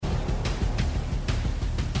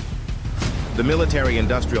The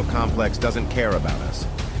military-industrial complex doesn't care about us.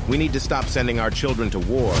 We need to stop sending our children to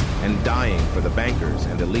war and dying for the bankers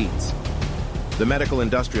and elites. The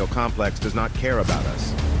medical-industrial complex does not care about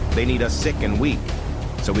us. They need us sick and weak,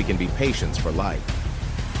 so we can be patients for life.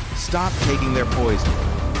 Stop taking their poison.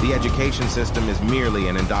 The education system is merely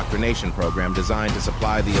an indoctrination program designed to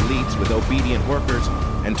supply the elites with obedient workers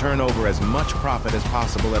and turn over as much profit as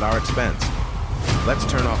possible at our expense. Let's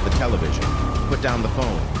turn off the television, put down the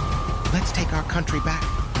phone. Let's take our country back.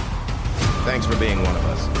 Thanks for being one of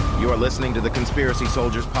us. You are listening to the Conspiracy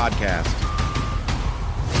Soldiers Podcast.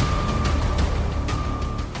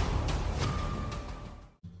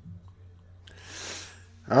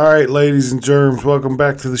 All right, ladies and germs, welcome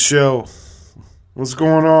back to the show. What's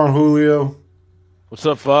going on, Julio? What's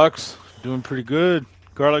up, Fox? Doing pretty good.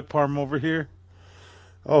 Garlic parm over here.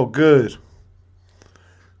 Oh, good.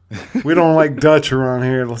 We don't like Dutch around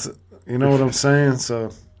here. You know what I'm saying?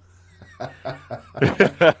 So,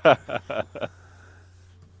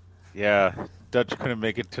 yeah, Dutch couldn't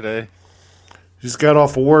make it today. just got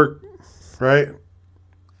off of work, right?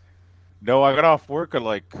 No, I got off work at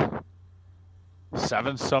like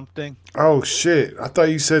 7 something. Oh shit! I thought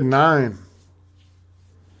you said 9.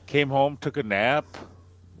 Came home, took a nap,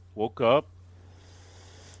 woke up.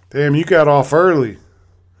 Damn, you got off early.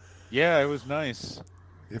 Yeah, it was nice.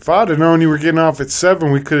 If I'd have known you were getting off at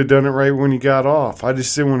 7, we could have done it right when you got off. I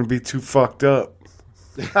just didn't want to be too fucked up.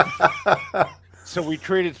 So we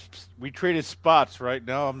traded spots. Right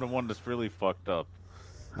now, I'm the one that's really fucked up.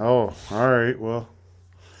 Oh, all right. Well,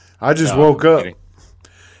 I just No, woke I'm up. kidding.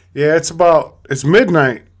 Yeah, it's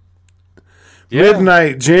midnight. Yeah.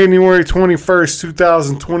 Midnight, January 21st,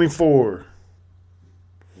 2024.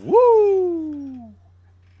 Woo!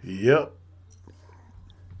 Yep.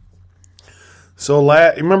 So,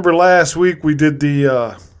 remember last week we did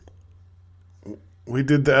the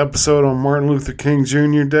episode on Martin Luther King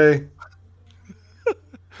Jr. Day?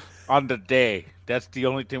 On the day. That's the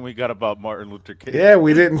only thing we got about Martin Luther King. Yeah,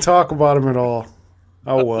 we didn't talk about him at all.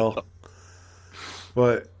 Oh, well.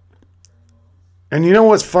 And you know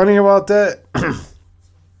what's funny about that?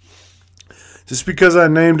 Just because I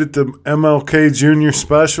named it the MLK Jr.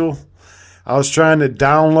 special, I was trying to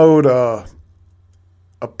download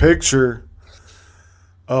a picture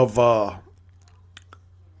of like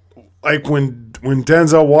when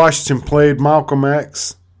Denzel Washington played Malcolm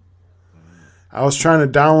X. I was trying to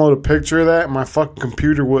download a picture of that, and my fucking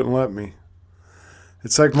computer wouldn't let me.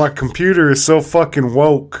 It's like my computer is so fucking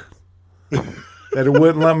woke that it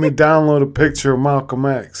wouldn't let me download a picture of Malcolm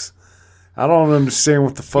X. I don't understand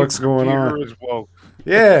what the fuck's going on. Is woke.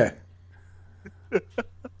 Yeah.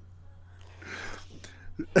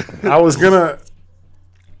 I was gonna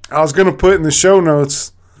put in the show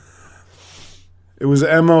notes. It was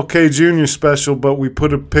an MLK Jr. special, but we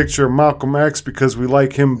put a picture of Malcolm X because we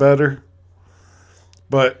like him better.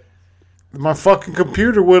 But my fucking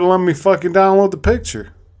computer wouldn't let me fucking download the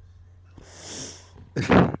picture.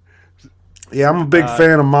 Yeah, I'm a big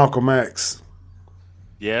fan of Malcolm X.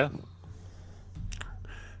 Yeah?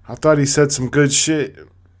 I thought he said some good shit.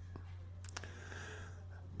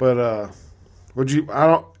 But what'd you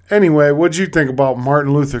think about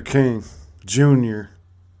Martin Luther King Jr.?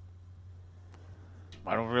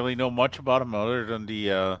 I don't really know much about him other than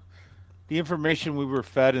the information we were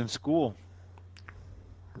fed in school.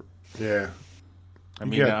 Yeah.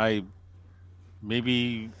 Maybe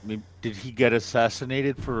did he get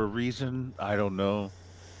assassinated for a reason? I don't know.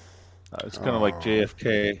 It's kind of like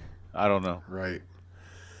JFK. I don't know. Right.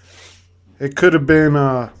 It could have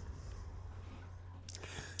been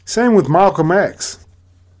same with Malcolm X.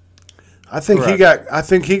 I think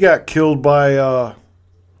he got killed by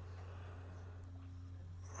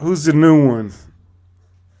who's the new one?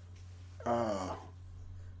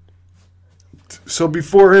 So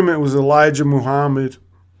before him it was Elijah Muhammad.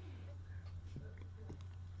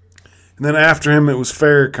 And then after him it was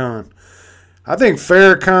Farrakhan. I think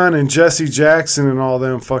Farrakhan and Jesse Jackson and all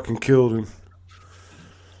them fucking killed him.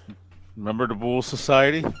 Remember the Bull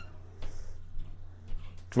Society?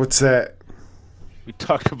 What's that? We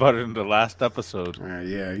talked about it in the last episode.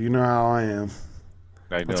 Yeah, you know how I am.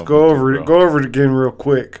 I know. Let's go over it again real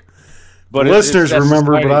quick. But listeners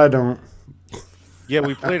remember, but I don't. Yeah,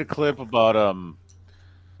 we played a clip about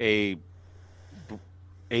a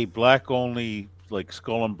black only like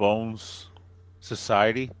Skull and Bones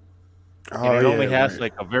society. And it only has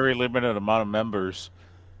like a very limited amount of members.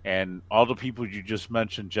 And all the people you just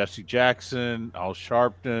mentioned, Jesse Jackson, Al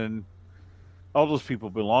Sharpton, all those people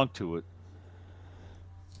belong to it.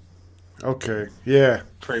 Okay, yeah.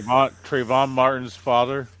 Trayvon Martin's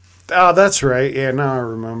father. Oh, that's right. Yeah, now I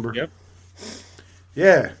remember. Yep.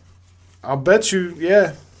 Yeah. I'll bet you,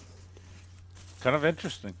 yeah. Kind of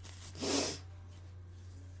interesting.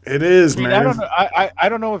 It is, man. I don't know. I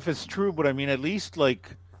don't know if it's true, but I mean, at least like,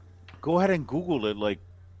 go ahead and Google it, like,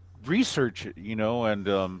 research it,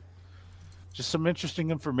 and just some interesting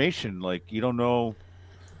information. Like, you don't know.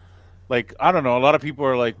 Like, I don't know. A lot of people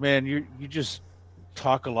are like, man, you just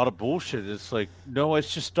talk a lot of bullshit. It's like, no,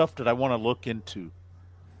 it's just stuff that I want to look into.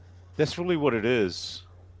 That's really what it is.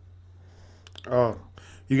 Oh,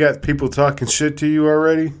 you got people talking shit to you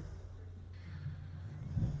already?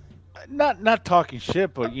 Not talking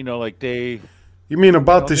shit, but like they. You mean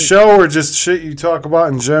about the show, or just shit you talk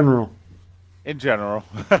about in general? In general.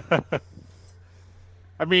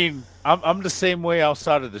 I mean, I'm the same way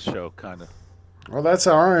outside of the show, kind of. Well, that's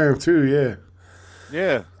how I am too.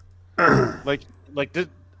 Yeah. Yeah. like this.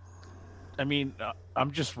 I mean,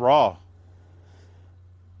 I'm just raw.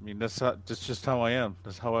 I mean, that's just how I am.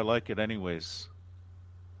 That's how I like it, anyways.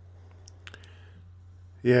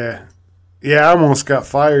 Yeah. Yeah, I almost got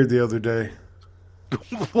fired the other day.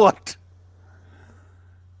 What?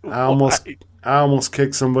 I almost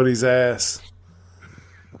kicked somebody's ass.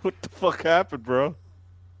 What the fuck happened, bro?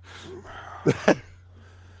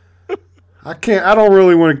 I don't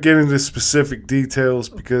really want to get into specific details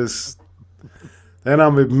because then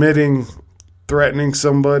I'm admitting threatening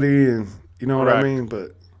somebody, and you know what I mean,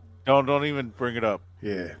 but don't even bring it up.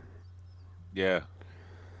 Yeah. Yeah.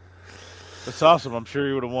 That's awesome. I'm sure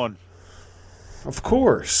you would have won. Of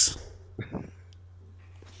course.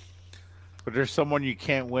 But there's someone you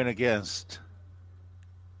can't win against.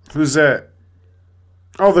 Who's that?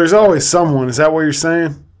 Oh, there's always someone. Is that what you're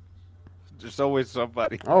saying? There's always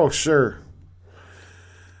somebody. Oh, sure.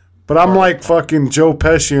 But I'm like fucking Joe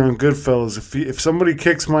Pesci on Goodfellas. If somebody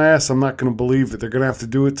kicks my ass, I'm not going to believe it. They're going to have to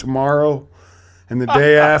do it tomorrow and the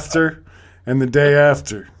day after and the day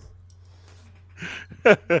after.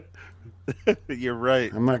 You're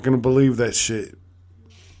right. I'm not going to believe that shit.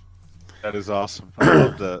 That is awesome. I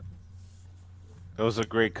love that. That was a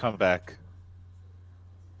great comeback.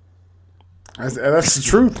 That's the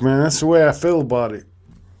truth, man. That's the way I feel about it.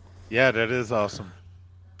 Yeah, that is awesome.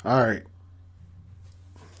 All right.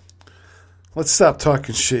 Let's stop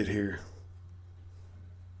talking shit here.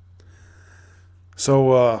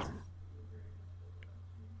 So,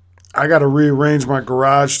 I got to rearrange my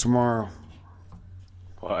garage tomorrow.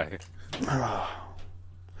 Why?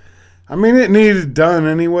 I mean, it needed done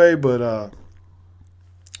anyway, but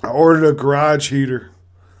I ordered a garage heater.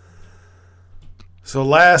 So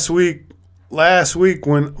last week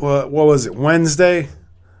when, what was it, Wednesday?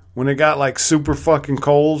 When it got like super fucking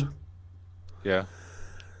cold. Yeah.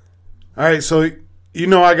 All right, so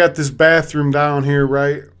I got this bathroom down here,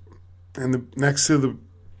 right? And next to the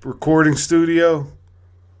recording studio.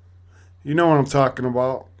 You know what I'm talking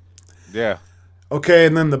about. Yeah. Okay,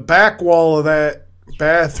 and then the back wall of that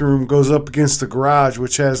bathroom goes up against the garage,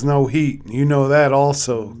 which has no heat. You know that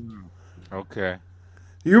also. Okay.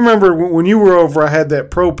 You remember when you were over, I had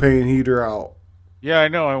that propane heater out. Yeah, I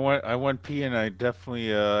know. I went pee, and I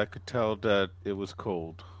definitely I could tell that it was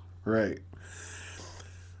cold. Right.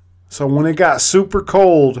 So when it got super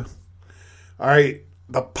cold, all right,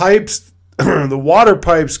 the pipes, the water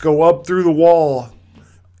pipes go up through the wall.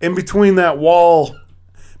 In between that wall,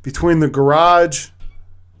 between the garage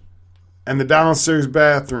and the downstairs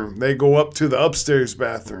bathroom, they go up to the upstairs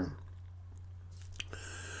bathroom.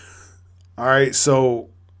 All right, so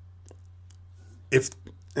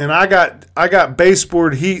I got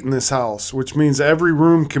baseboard heat in this house, which means every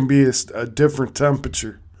room can be a different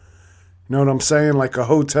temperature. You know what I'm saying? Like a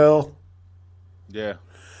hotel. Yeah.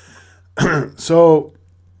 So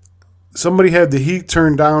somebody had the heat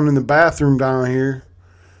turned down in the bathroom down here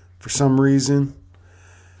for some reason.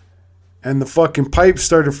 And the fucking pipe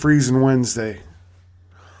started freezing Wednesday.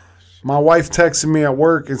 My wife texted me at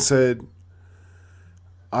work and said,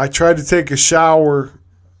 I tried to take a shower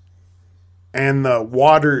and the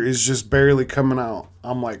water is just barely coming out.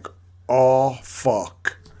 I'm like, oh,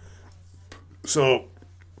 fuck. So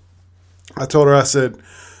I told her, I said,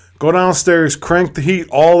 go downstairs, crank the heat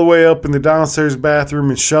all the way up in the downstairs bathroom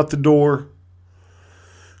and shut the door.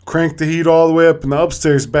 Crank the heat all the way up in the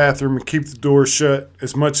upstairs bathroom and keep the door shut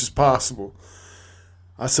as much as possible.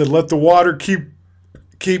 I said, let the water keep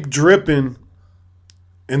dripping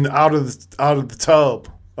out of the tub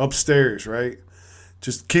upstairs, right?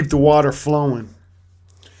 Just keep the water flowing.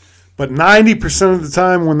 But 90% of the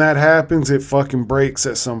time when that happens, it fucking breaks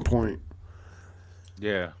at some point.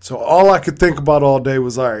 Yeah. So all I could think about all day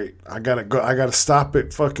was, all right, I gotta stop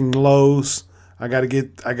at fucking Lowe's. I gotta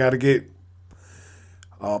get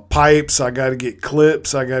pipes. I gotta get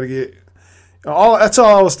clips. I gotta get that's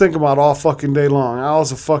all I was thinking about all fucking day long. I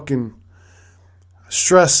was a fucking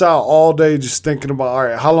stressed out all day just thinking about, all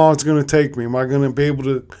right, how long it's going to take me? Am I going to be able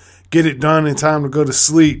to get it done in time to go to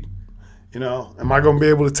sleep? You know, am I going to be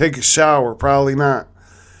able to take a shower? Probably not.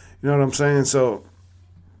 You know what I'm saying? So,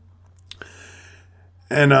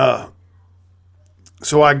 and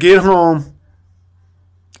so I get home.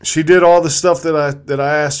 She did all the stuff that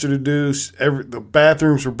I asked her to do. The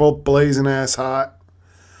bathrooms were both blazing ass hot.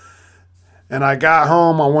 And I got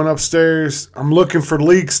home. I went upstairs. I'm looking for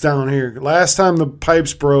leaks down here. Last time the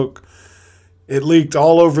pipes broke, it leaked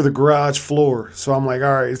all over the garage floor. So I'm like,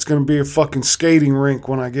 all right, it's going to be a fucking skating rink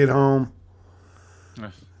when I get home.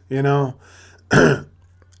 You know?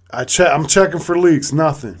 I'm checking for leaks.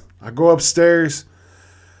 Nothing. I go upstairs.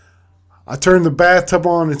 I turn the bathtub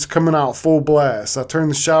on, it's coming out full blast. I turn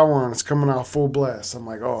the shower on, it's coming out full blast. I'm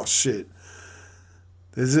like, oh shit.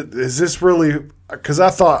 Is this really? Because I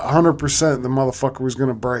thought 100% the motherfucker was going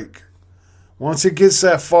to break. Once it gets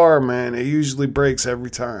that far, man, it usually breaks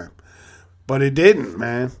every time. But it didn't,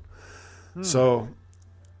 man. So,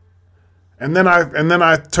 and then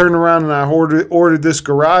I turned around and I ordered this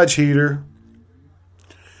garage heater,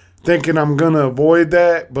 thinking I'm going to avoid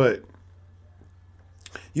that, but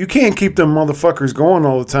you can't keep them motherfuckers going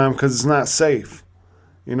all the time because it's not safe.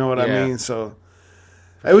 You know what I mean? So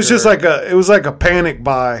it was just like a panic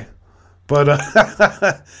buy. But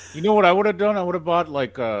you know what I would have done? I would have bought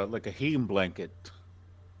like a heating blanket,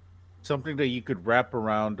 something that you could wrap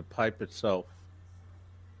around the pipe itself.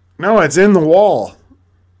 No, it's in the wall.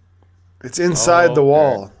 It's inside the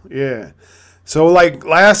wall. Yeah. So like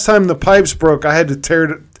last time the pipes broke, I had to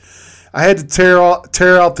tear out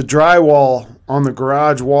the drywall on the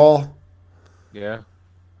garage wall. Yeah.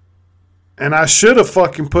 And I should have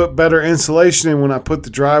fucking put better insulation in when I put the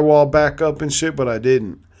drywall back up and shit, but I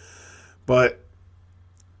didn't. But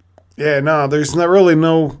yeah, no, there's not really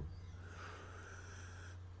no.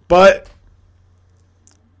 But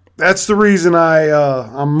that's the reason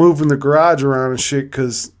I'm moving the garage around and shit,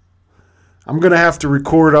 because I'm gonna have to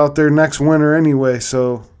record out there next winter anyway.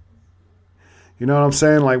 So you know what I'm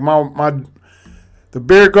saying? Like the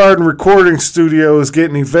Beer Garden recording studio is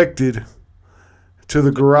getting evicted to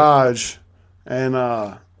the garage, and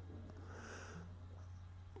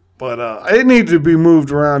but it needed to be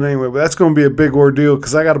moved around anyway. But that's going to be a big ordeal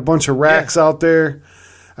because I got a bunch of racks out there.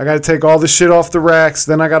 I got to take all the shit off the racks.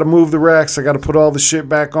 Then I got to move the racks. I got to put all the shit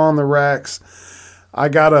back on the racks. I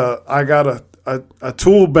got a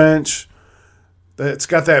tool bench that's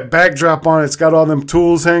got that backdrop on it. It's got all them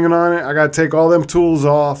tools hanging on it. I got to take all them tools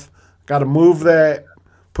off. Got to move that.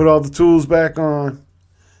 Put all the tools back on.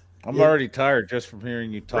 I'm already tired just from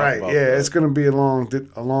hearing you talk about that. Yeah, it's going to be a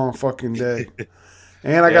long fucking day.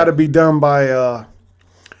 And I got to be done by,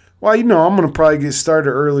 well, you know, I'm going to probably get started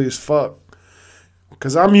early as fuck.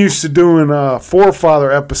 Because I'm used to doing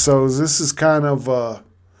Forefather episodes. This is kind of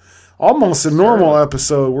almost a normal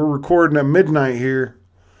episode. We're recording at midnight here.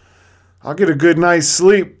 I'll get a good night's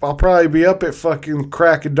sleep. I'll probably be up at fucking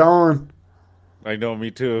crack of dawn. I know, me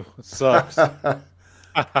too. It sucks.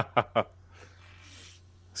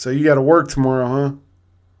 So you got to work tomorrow, huh?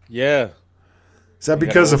 Yeah. Is that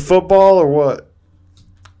because of football or what?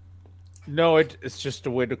 No, it's just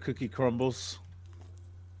the way the cookie crumbles.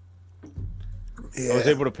 Yeah. I was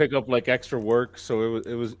able to pick up like extra work, so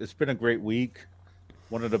it's been a great week.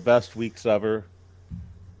 One of the best weeks ever.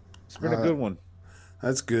 It's been a good one.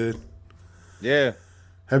 That's good. Yeah.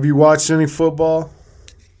 Have you watched any football?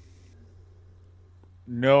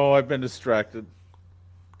 No, I've been distracted.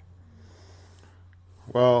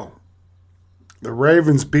 Well, the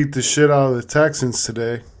Ravens beat the shit out of the Texans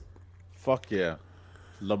today. Fuck yeah.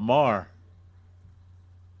 Lamar.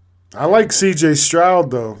 I like C.J.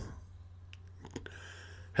 Stroud, though.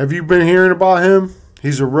 Have you been hearing about him?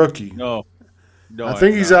 He's a rookie. No, I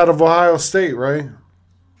think he's out of Ohio State, right?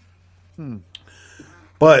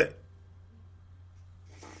 But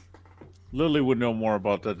Lily would know more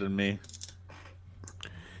about that than me.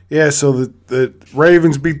 yeah, so the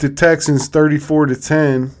Ravens beat the Texans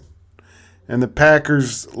 34-10, and the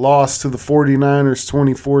Packers lost to the 49ers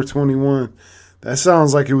 24-21. That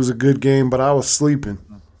sounds like it was a good game, but I was sleeping.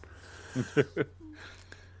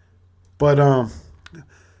 But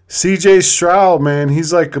C.J. Stroud, man,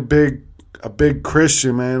 he's like a big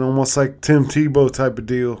Christian, man, almost like Tim Tebow type of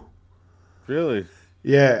deal. Really?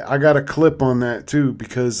 Yeah, I got a clip on that too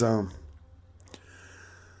because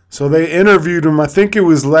so they interviewed him. I think it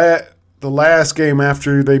was the last game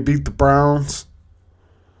after they beat the Browns,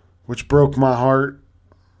 which broke my heart.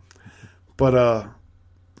 But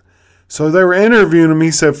so they were interviewing him.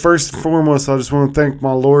 He said, first and foremost, I just want to thank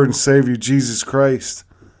my Lord and Savior Jesus Christ.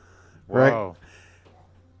 Right? Wow.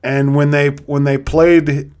 And when they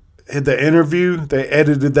played the interview, they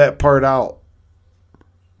edited that part out.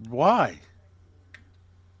 Why?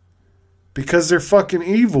 Because they're fucking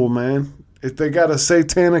evil, man. If they got a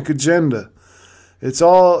satanic agenda. It's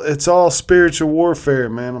all spiritual warfare,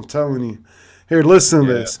 man. I'm telling you. Here, listen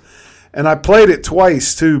to this. And I played it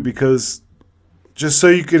twice, too, because just so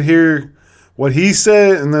you could hear what he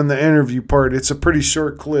said and then the interview part. It's a pretty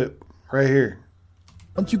short clip right here.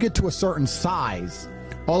 Once you get to a certain size,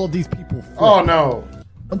 all of these people flip. Oh, no.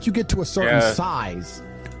 Once you get to a certain size,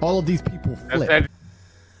 all of these people flip.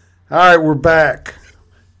 All right, we're back.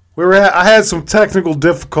 I had some technical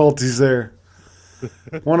difficulties there.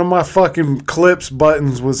 One of my fucking clips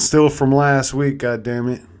buttons was still from last week,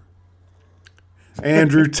 goddammit.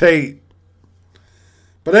 Andrew Tate.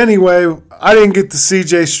 But anyway, I didn't get the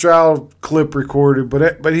CJ Stroud clip recorded,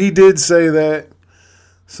 but he did say that.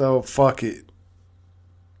 So fuck it.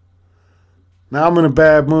 Now I'm in a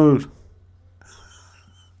bad mood.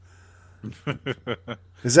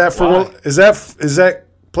 Is that for is that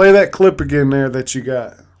play that clip again there that you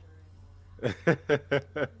got?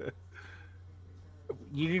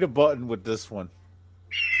 You need a button with this one.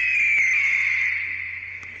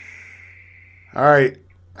 All right.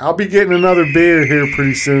 I'll be getting another beer here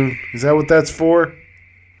pretty soon. Is that what that's for?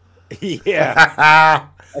 Yeah.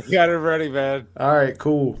 I got it ready, man. All right,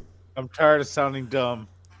 cool. I'm tired of sounding dumb.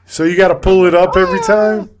 So you got to pull it up every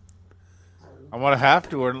time? I'm going to have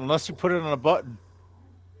to, unless you put it on a button.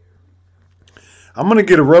 I'm going to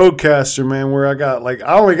get a Rodecaster, man, where I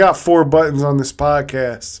only got 4 buttons on this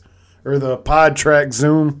podcast. Or the PodTrack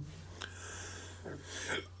Zoom.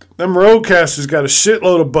 Them Roadcasters got a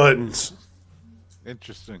shitload of buttons.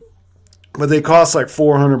 Interesting. But they cost like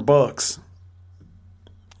 $400.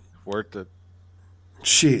 Worth it.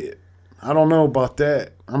 Shit. I don't know about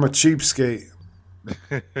that. I'm a cheapskate.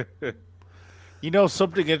 You know,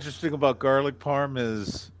 something interesting about garlic parm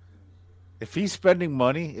is if he's spending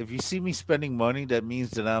money, if you see me spending money, that means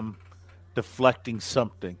that I'm deflecting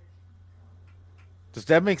something. Does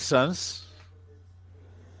that make sense?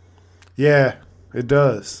 Yeah, it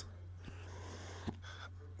does.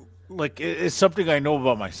 Like, it's something I know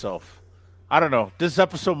about myself. I don't know. This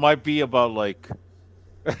episode might be about, like,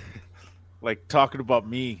 like talking about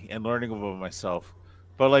me and learning about myself.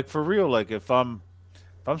 But, like, for real, like, if I'm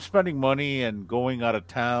spending money and going out of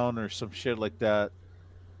town or some shit like that,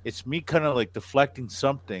 it's me kind of, like, deflecting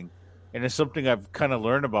something. And it's something I've kind of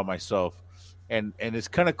learned about myself. And it's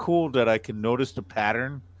kind of cool that I can notice the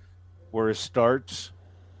pattern where it starts,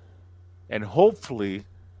 and hopefully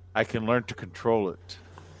I can learn to control it.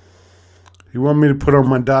 You want me to put on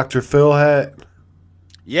my Dr. Phil hat?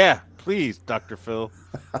 Yeah, please, Dr. Phil.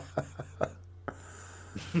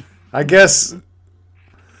 I guess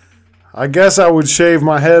I would shave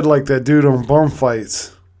my head like that dude on Bum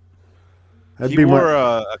Fights. He wore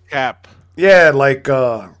a cap. Yeah, like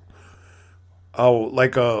a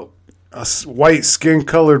white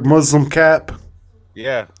skin-colored Muslim cap.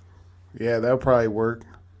 Yeah. Yeah, that would probably work.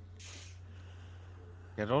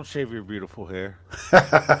 Yeah, don't shave your beautiful hair.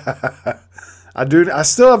 I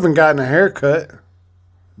still haven't gotten a haircut.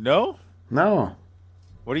 No? No.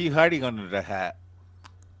 What are you hiding under the hat?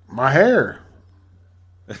 My hair.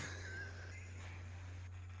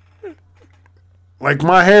 Like,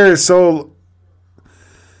 my hair is so...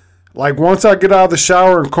 Like, once I get out of the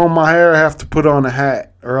shower and comb my hair, I have to put on a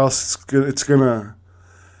hat, or else it's gonna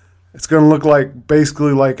look like,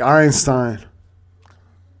 basically like Einstein.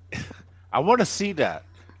 I want to see that.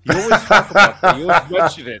 You always talk about that. You always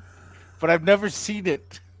mention it, but I've never seen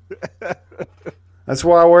it. That's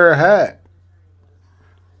why I wear a hat.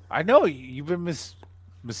 I know you've been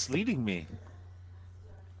misleading me.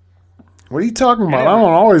 What are you talking about? I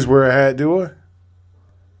don't always wear a hat, do I?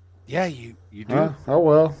 Yeah, you do. Oh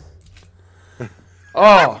well.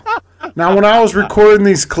 Oh, now when I was recording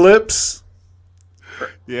these clips,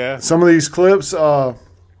 some of these clips,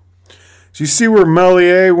 did you see where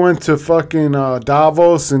Melier went to fucking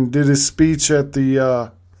Davos and did his speech at the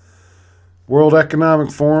World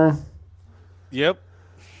Economic Forum? Yep.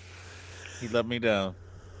 He let me down.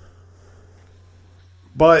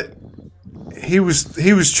 But he was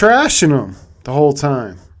trashing him the whole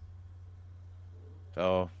time.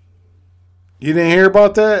 Oh. You didn't hear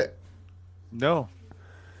about that? No.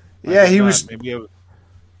 Yeah, he was. He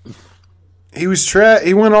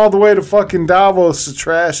went all the way to fucking Davos to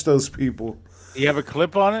trash those people. You have a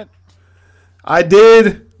clip on it? I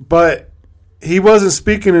did, but he wasn't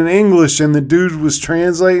speaking in English, and the dude was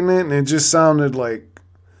translating it, and it just sounded like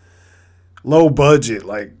low budget.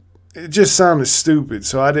 Like, it just sounded stupid,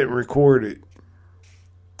 so I didn't record it.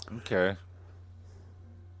 Okay.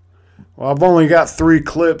 Well, I've only got 3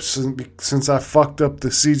 clips since I fucked up the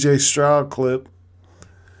CJ Stroud clip.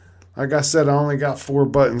 Like I said, I only got 4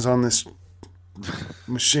 buttons on this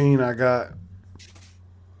machine I got.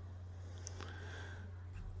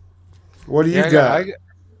 What do you got?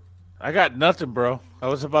 I got nothing, bro. I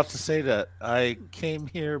was about to say that. I came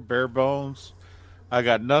here bare bones. I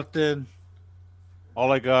got nothing.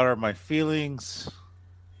 All I got are my feelings.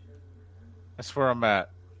 That's where I'm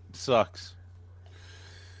at. It sucks.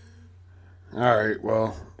 All right,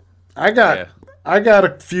 well, I got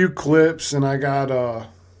a few clips, and I got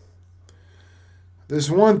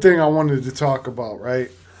there's one thing I wanted to talk about,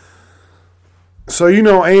 right? So you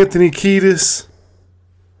know Anthony Kiedis?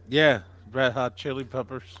 Yeah, Red Hot Chili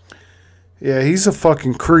Peppers. Yeah, he's a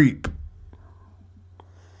fucking creep.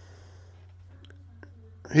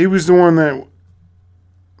 He was the one that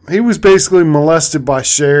he was basically molested by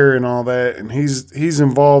Cher and all that, and he's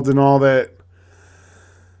involved in all that.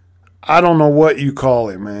 I don't know what you call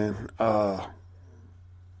it, man.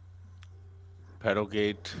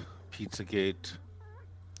 Pedalgate, Pizzagate.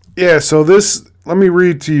 Yeah, so let me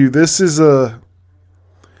read to you. This is out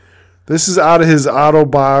of his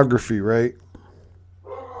autobiography, right?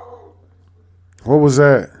 What was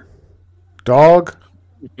that? Dog?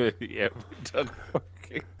 Yeah, dog.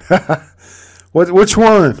 Which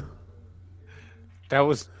one? That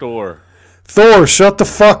was Thor. Thor, shut the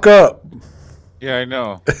fuck up. Yeah, I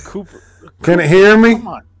know. Cooper. Can it hear me? Come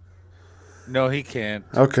on. No, he can't.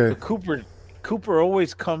 Okay. But Cooper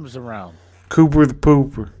always comes around. Cooper the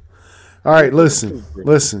pooper. All right, listen.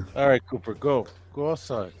 All right, Cooper, go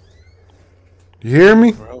outside. You hear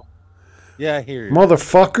me? Bro. Yeah, I hear you.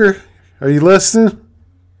 Motherfucker, are you listening?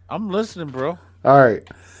 I'm listening, bro. All right.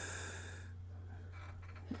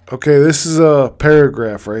 Okay, this is a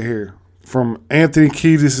paragraph right here from Anthony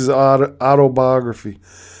Kiedis' autobiography.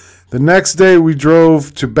 The next day we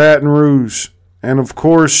drove to Baton Rouge, and of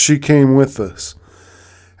course she came with us.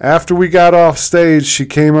 After we got off stage, she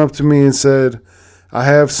came up to me and said, "I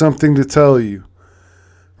have something to tell you.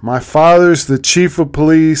 My father's the chief of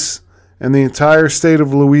police, and the entire state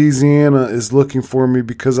of Louisiana is looking for me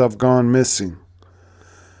because I've gone missing.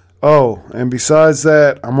 Oh, and besides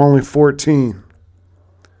that, I'm only 14.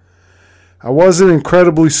 I wasn't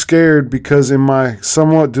incredibly scared because in my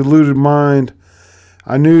somewhat deluded mind,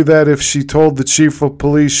 I knew that if she told the chief of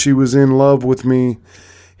police she was in love with me,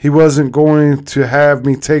 he wasn't going to have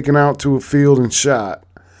me taken out to a field and shot.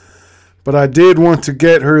 But I did want to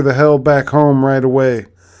get her the hell back home right away.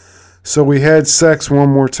 So we had sex one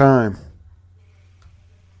more time."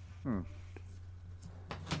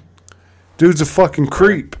 Dude's a fucking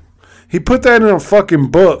creep. He put that in a fucking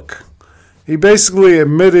book. He basically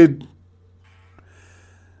admitted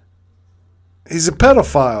he's a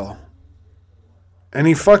pedophile. And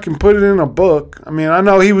he fucking put it in a book. I mean, I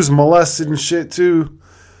know he was molested and shit too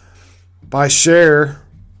by Cher.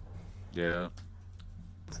 Yeah.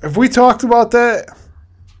 Have we talked about that?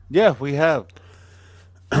 Yeah, we have.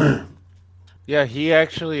 Yeah, he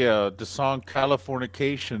actually, the song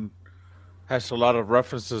Californication has a lot of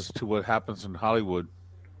references to what happens in Hollywood.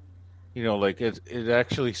 You know, like it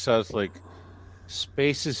actually says like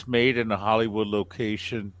space is made in a Hollywood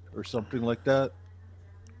location or something like that.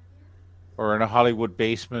 Or in a Hollywood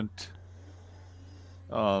basement.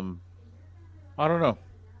 I don't know.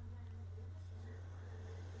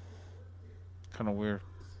 Kind of weird.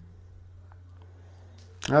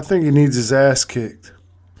 I think he needs his ass kicked.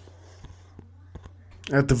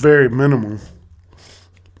 At the very minimum.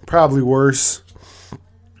 Probably worse.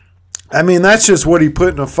 I mean, that's just what he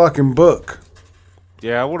put in a fucking book.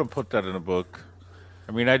 Yeah, I wouldn't put that in a book.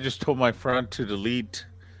 I mean, I just told my friend to delete.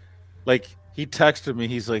 Like, he texted me.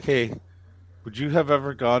 He's like, "Hey, would you have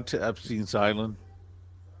ever gone to Epstein's Island?"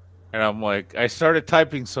 And I'm like, I started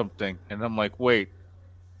typing something. And I'm like, wait,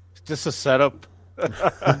 is this a setup?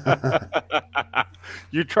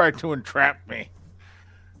 You tried to entrap me.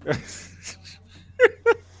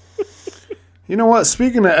 You know what?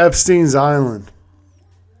 Speaking of Epstein's Island,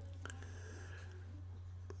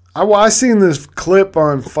 I seen this clip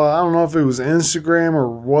on, I don't know if it was Instagram or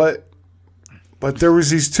what, but there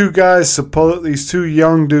was these two guys, these two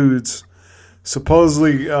young dudes,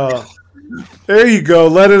 supposedly, there you go,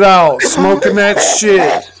 let it out, smoking that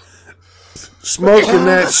shit. Smoking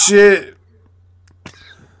that shit.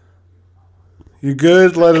 You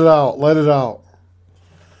good? Let it out. Let it out.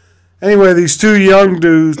 Anyway, these two young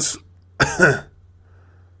dudes.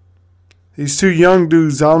 These two young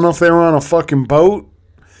dudes, I don't know if they were on a fucking boat,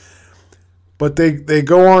 but they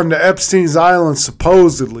go on to Epstein's Island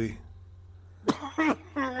supposedly.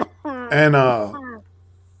 And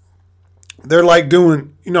they're like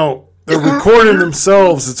doing, they're they're recording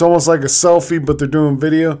themselves. It's almost like a selfie, but they're doing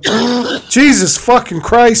video. Jesus fucking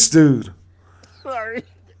Christ, dude. Sorry.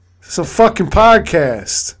 It's a fucking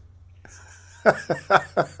podcast.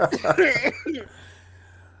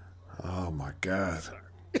 Oh my God.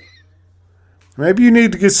 Maybe you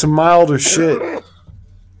need to get some milder shit.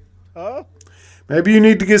 Huh? Maybe you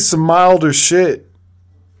need to get some milder shit.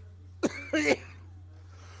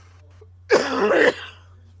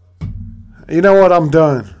 You know what? I'm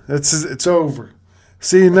done. It's over.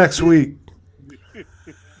 See you next week.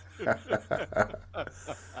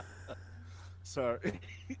 Sorry.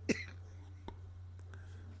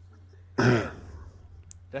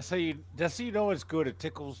 That's how you know it's good. It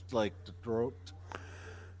tickles like the throat.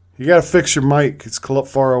 You gotta fix your mic. It's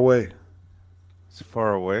far away. It's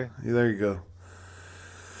far away. Yeah, there you go.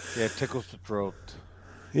 Yeah, it tickles the throat.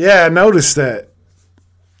 Yeah, I noticed that.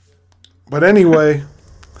 But anyway,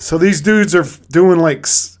 so these dudes are doing like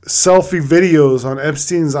selfie videos on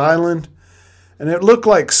Epstein's Island, and it looked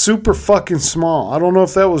like super fucking small. I don't know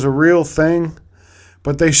if that was a real thing,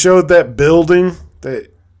 but they showed that building,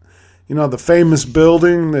 that, you know, the famous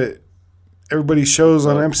building that everybody shows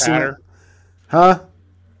on Epstein. Pattern. Huh?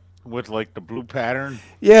 With like the blue pattern.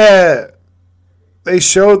 Yeah, they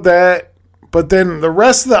showed that, but then the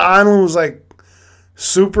rest of the island was like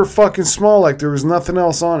super fucking small, like there was nothing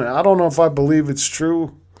else on it. I don't know if I believe it's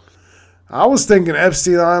true. I was thinking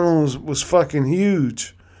Epstein Island was fucking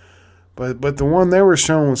huge, but the one they were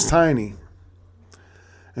showing was tiny.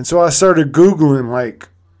 And so I started Googling like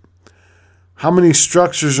how many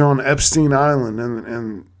structures are on Epstein Island,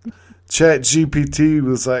 and ChatGPT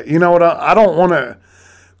was like, you know what, I don't want to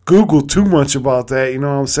Google too much about that, you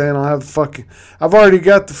know what I'm saying? I've already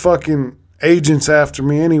got the fucking agents after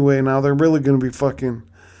me anyway. Now they're really going to be fucking,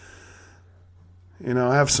 you know,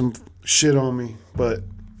 have some shit on me. But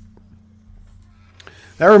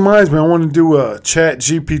that reminds me, I want to do a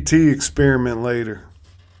ChatGPT experiment later.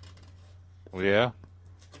 Yeah.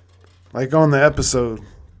 Like on the episode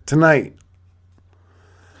tonight.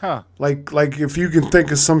 Huh. Like if you can think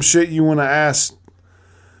of some shit you want to ask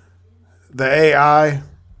the AI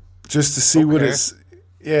just to see what it's.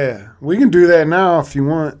 Yeah, we can do that now if you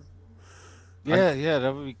want. Yeah,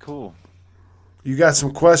 that would be cool. You got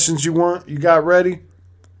some questions you got ready?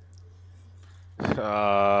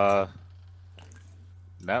 Not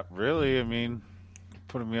really. I mean,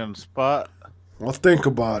 putting me on the spot. Well, think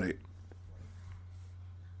about it.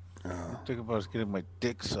 Think about getting my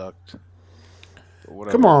dick sucked.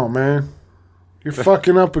 Come on, man. You're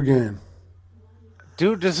fucking up again.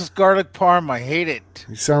 Dude, this is garlic parm. I hate it.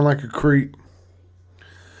 You sound like a creep.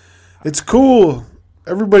 It's cool.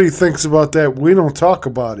 Everybody thinks about that. We don't talk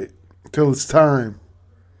about it until it's time.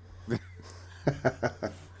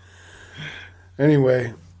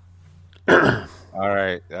 Anyway. All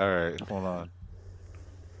right. Hold on.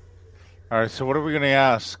 All right, so what are we going to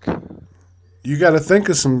ask? You got to think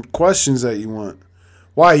of some questions that you want.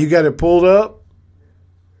 Why? You got it pulled up?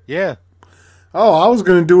 Yeah. Oh, I was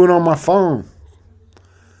going to do it on my phone.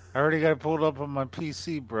 I already got it pulled up on my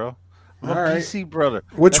PC, bro. I'm All a right. PC brother.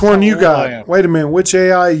 Which That's one how you old I am. got? Wait a minute. Which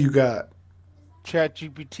AI you got?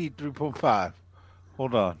 ChatGPT 3.5.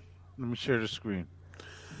 Hold on. Let me share the screen.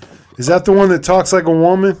 Is that the one that talks like a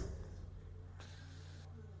woman?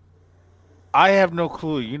 I have no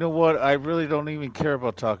clue. You know what? I really don't even care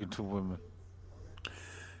about talking to women.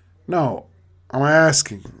 No, I'm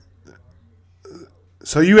asking.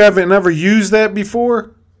 So you haven't never used that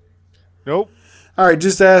before? Nope. All right,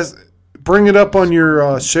 just bring it up on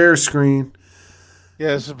your share screen. Yeah,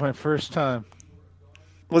 this is my first time.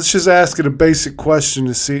 Let's just ask it a basic question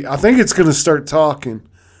to see. I think it's going to start talking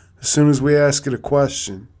as soon as we ask it a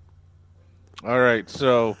question. All right,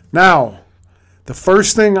 so Now, the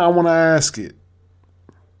first thing I want to ask it,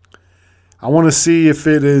 I want to see if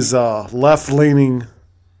it is a left-leaning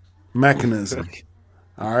mechanism.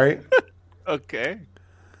 All right? okay.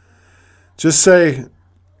 Just say,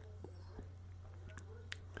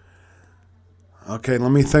 okay,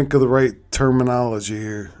 let me think of the right terminology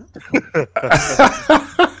here.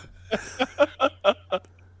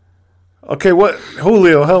 Okay,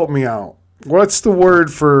 Julio, help me out. What's the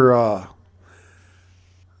word for,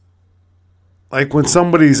 like when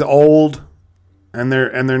somebody's old and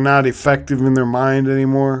they're not effective in their mind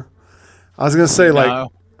anymore? I was going to say like,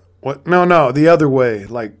 what? No, the other way,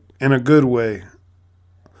 like in a good way.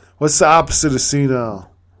 What's the opposite of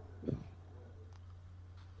senile?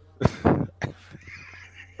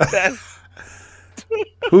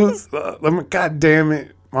 Who's? Let me. God damn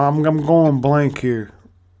it! I'm going blank here.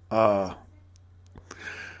 God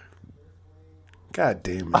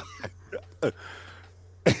damn it!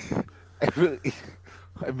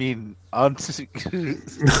 I mean,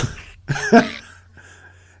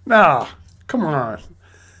 Nah, come on.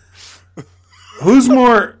 Who's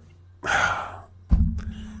more...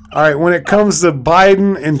 All right, when it comes to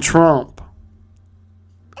Biden and Trump,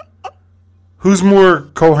 who's more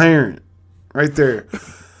coherent? Right there.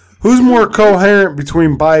 Who's more coherent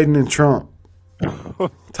between Biden and Trump?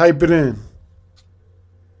 Type it in.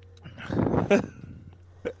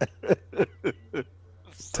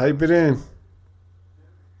 Type it in.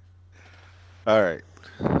 All right.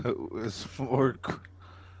 Who is more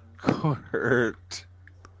coherent?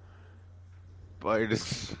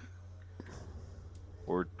 Biden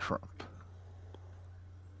or Trump?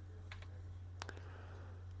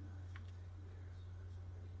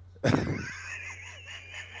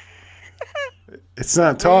 It's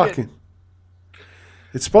not talking.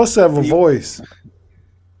 It's supposed to have a voice.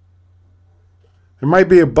 There might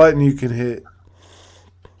be a button you can hit.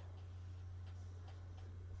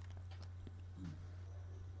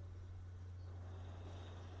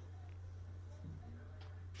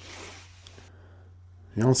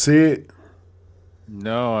 You don't see it?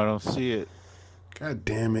 No, I don't see it. God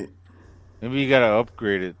damn it. Maybe you gotta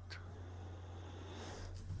upgrade it.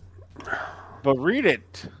 But read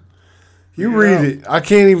it. You read it. I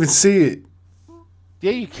can't even see it.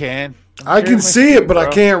 Yeah, you can. I can see it, but I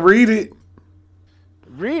can't read it.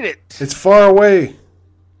 Read it. It's far away.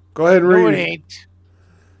 Go ahead and read it. No, it ain't.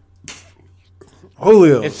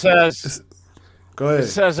 Julio. It says... Go ahead. It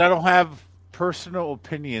says, I don't have personal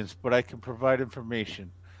opinions, but I can provide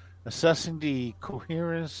information. Assessing the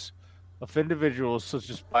coherence of individuals such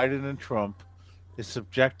as Biden and Trump is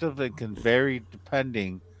subjective and can vary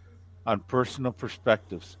depending on personal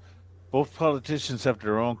perspectives. Both politicians have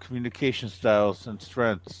their own communication styles and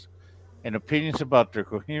strengths, and opinions about their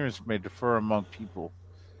coherence may differ among people.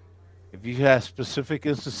 If you have specific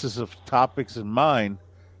instances of topics in mind,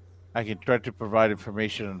 I can try to provide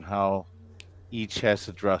information on how each has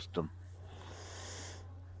addressed them.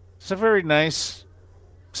 It's a very nice,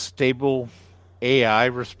 stable AI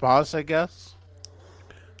response, I guess.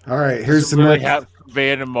 All right, here's the really next. Have to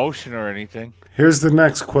convey an emotion or anything. Here's the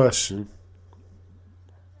next question.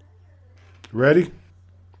 Ready?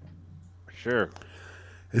 Sure.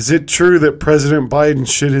 Is it true that President Biden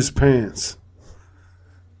shit his pants?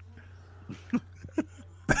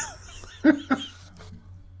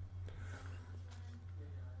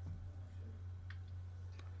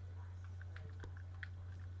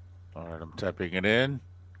 All right, I'm typing it in.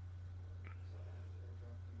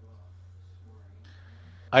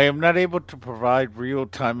 I am not able to provide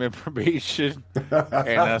real-time information, and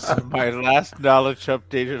as of my last knowledge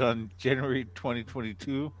updated on January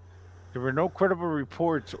 2022, there were no credible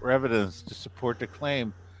reports or evidence to support the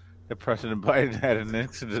claim that President Biden had an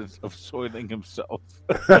incident of soiling himself.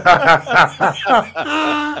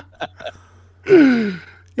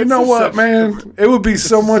 You know what, man? It would be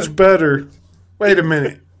so much better. Wait a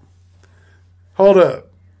minute. Hold up.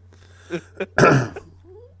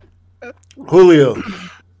 Julio.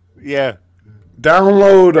 Yeah.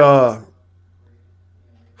 Download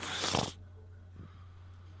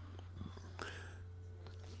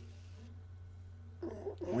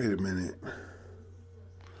wait a minute.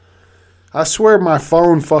 I swear my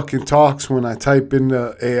phone fucking talks when I type in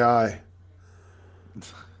the AI.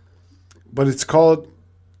 But it's called...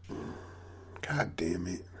 God damn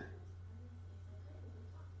it.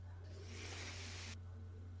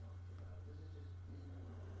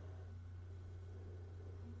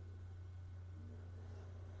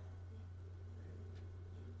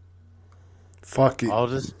 Fuck it. All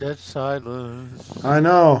this dead silence. I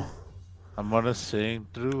know. I'm gonna sing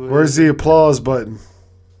through it. Where's the applause button?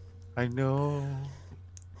 I know.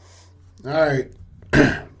 All right.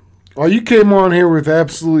 Well, you came on here with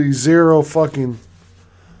absolutely zero fucking...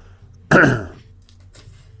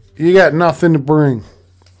 You got nothing to bring.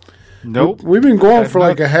 Nope. We've been going for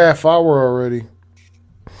like a half hour already.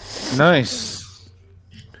 Nice.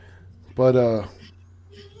 But,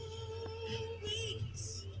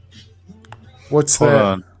 what's Hold that?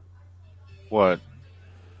 on. What?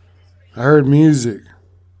 I heard music.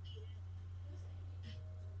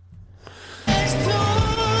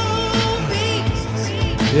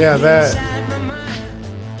 Yeah, that.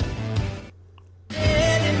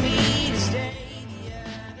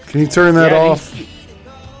 Can you turn that off?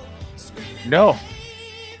 No.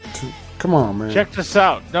 Come on, man. Check this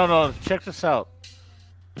out. No. Check this out.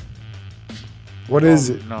 What is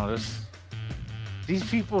it? No, these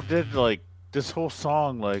people did like this whole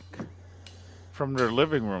song like from their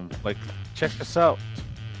living room. Like, check this out.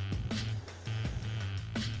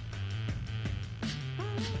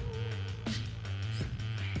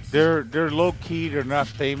 They're low key. They're not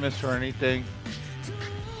famous or anything.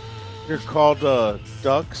 They're called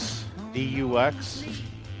Dux, D-U-X.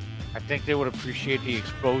 I think they would appreciate the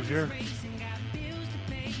exposure.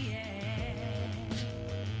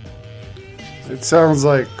 It sounds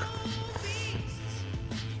like,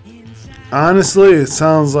 honestly, it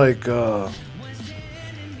sounds like I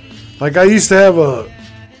used to have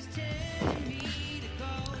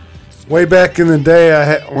way back in the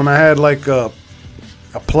day, when I had like a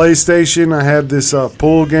PlayStation, I had this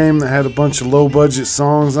pool game that had a bunch of low budget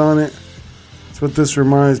songs on it. That's what this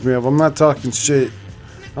reminds me of. I'm not talking shit.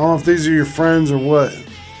 I don't know if these are your friends or what.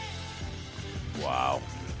 Wow.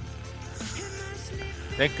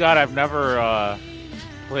 Thank God I've never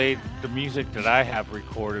played the music that I have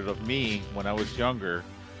recorded of me when I was younger.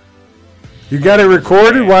 You got it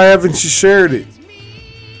recorded? Why haven't you shared it?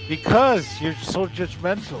 Because you're so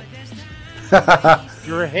judgmental.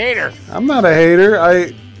 You're a hater. I'm not a hater.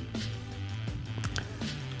 I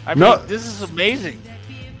mean, this is amazing.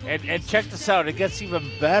 And check this out. It gets even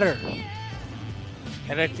better.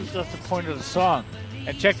 And I think that's the point of the song.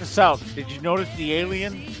 And check this out. Did you notice the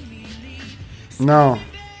alien? No.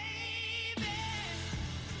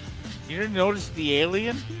 You didn't notice the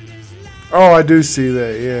alien? Oh, I do see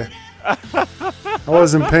that, yeah. I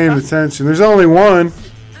wasn't paying attention. There's only one.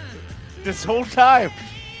 This whole time.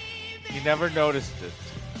 You never noticed it.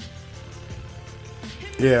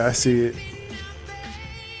 Yeah, I see it.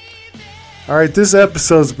 Alright, this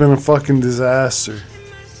episode's been a fucking disaster.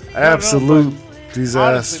 Absolute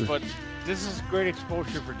disaster. Honestly, but this is great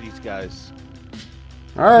exposure for these guys.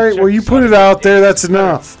 Alright, well, you put it out there. That's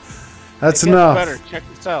enough. That's enough. Better. Check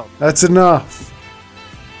this out. That's enough.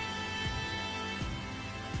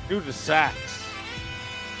 Do the sax.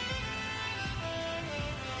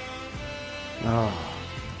 Oh.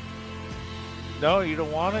 No, you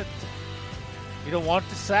don't want it? You don't want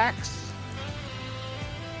the sax?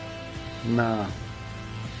 Nah.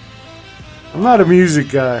 I'm not a music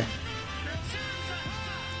guy.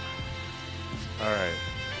 Alright.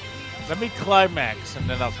 Let me climax and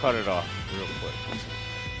then I'll cut it off real quick.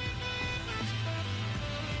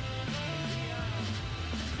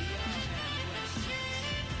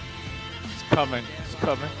 It's coming. It's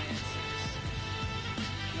coming.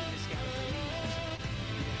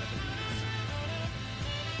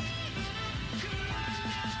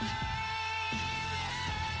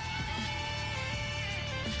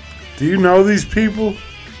 Do you know these people?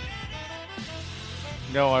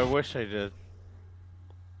 No, I wish I did.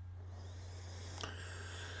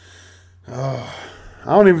 Oh, I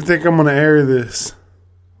don't even think I'm going to air this.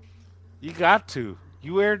 You got to.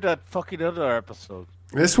 You aired that fucking other episode.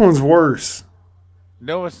 This one's worse.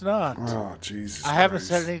 No, it's not. Oh, Jesus I haven't Christ.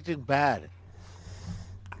 said anything bad.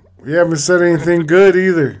 We haven't said anything good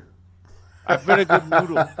either. I've been a good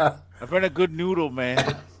noodle. I've been a good noodle, man.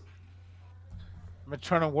 I've been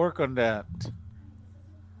trying to work on that.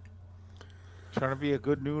 Trying to be a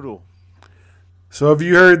good noodle. So have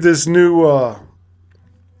you heard this new,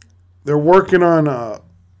 they're working on,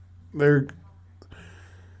 they're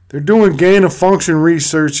doing gain of function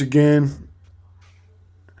research again.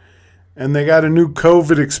 And they got a new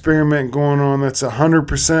COVID experiment going on that's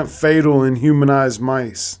 100% fatal in humanized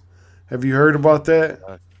mice. Have you heard about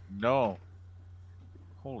that? No.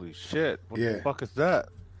 Holy shit. What Yeah. the fuck is that?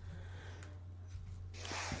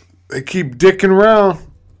 They keep dicking around.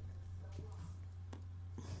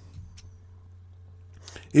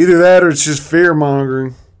 Either that or it's just fear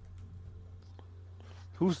mongering.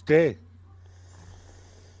 Who's they?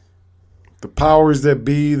 The powers that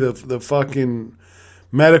be, the fucking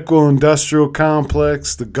medical industrial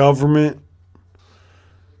complex, the government,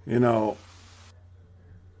 you know,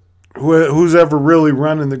 who's ever really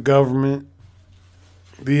running the government,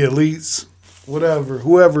 the elites, whatever,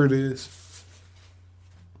 whoever it is.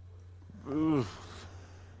 Oof.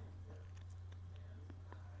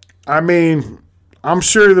 I mean, I'm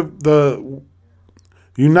sure the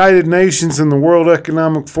United Nations and the World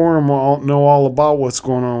Economic Forum know all about what's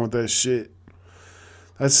going on with that shit.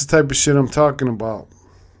 That's the type of shit I'm talking about.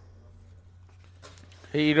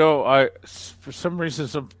 Hey, you know, for some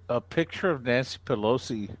reason, a picture of Nancy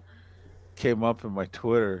Pelosi came up in my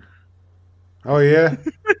Twitter. Oh, yeah?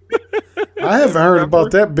 I haven't heard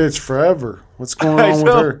about that bitch forever. What's going on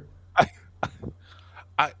with her?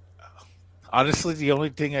 I honestly, the only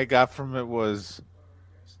thing I got from it was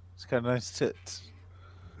it's got nice tits.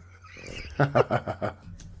 All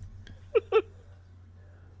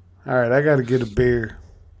right, I got to get a beer.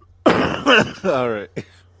 All right.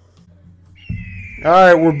 All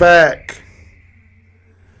right, we're back.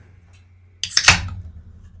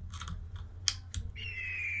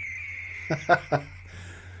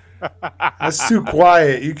 That's too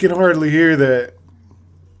quiet. You can hardly hear that.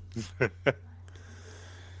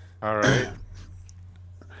 All right.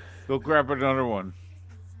 Go grab another one.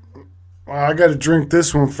 Well, I got to drink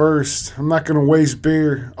this one first. I'm not going to waste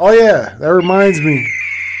beer. Oh, yeah. That reminds me.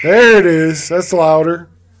 There it is. That's louder.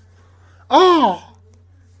 Oh.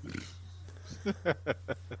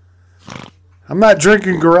 I'm not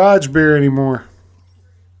drinking garage beer anymore.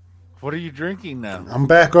 What are you drinking now? I'm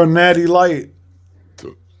back on Natty Light.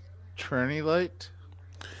 Tranny Light?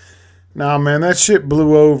 Nah, man, that shit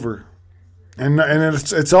blew over. And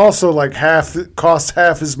it's also like costs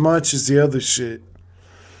half as much as the other shit.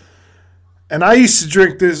 And I used to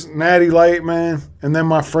drink this Natty Light, man, and then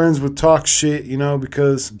my friends would talk shit, you know,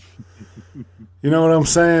 because, you know what I'm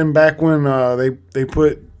saying? Back when they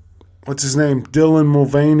put, what's his name, Dylan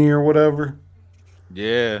Mulvaney or whatever.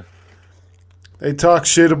 Yeah. They talk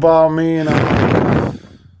shit about me, and I'm like,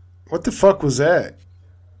 what the fuck was that?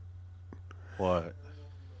 What?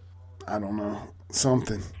 I don't know.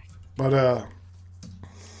 Something. But,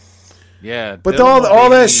 yeah. But all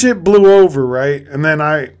that shit blew over, right? And then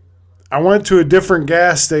I went to a different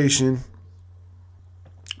gas station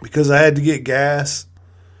because I had to get gas.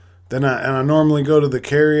 And I normally go to the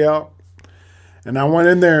carryout. And I went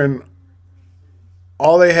in there and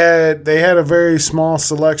they had a very small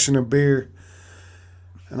selection of beer.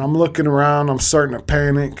 And I'm looking around, I'm starting to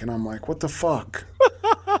panic, and I'm like, what the fuck?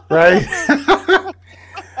 Right?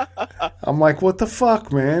 I'm like, what the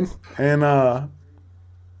fuck, man? And I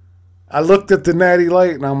looked at the Natty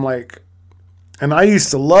Light, and I'm like, and I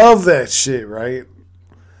used to love that shit, right?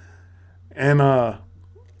 And I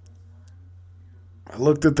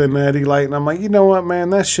looked at the Natty Light, and I'm like, you know what, man?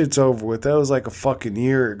 That shit's over with. That was like a fucking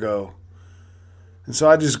year ago. And so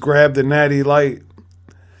I just grabbed the Natty Light.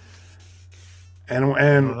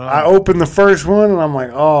 And I opened the first one, and I'm like,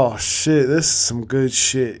 oh, shit, this is some good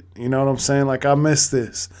shit. You know what I'm saying? Like, I miss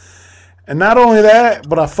this. And not only that,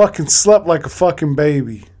 but I fucking slept like a fucking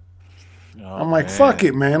baby. Oh, I'm like, man. Fuck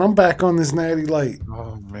it, man. I'm back on this Natty Light.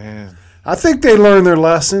 Oh, man. I think they learned their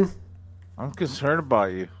lesson. I'm concerned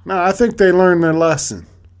about you. No, I think they learned their lesson.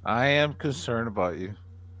 I am concerned about you.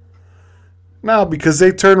 No, because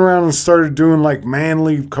they turned around and started doing, like,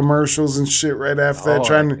 manly commercials and shit right after that,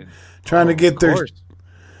 trying to get their...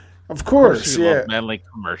 Of course, yeah. Love manly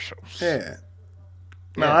commercials. Yeah.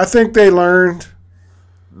 No, I think they learned.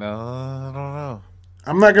 No, I don't know.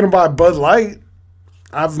 I'm not going to buy Bud Light.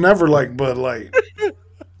 I've never liked Bud Light.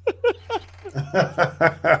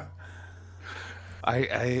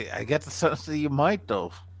 I get the sense that you might,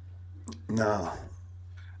 though. No.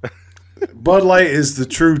 Bud Light is the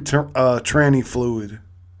true tranny fluid.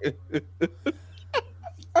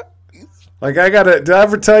 Like, did I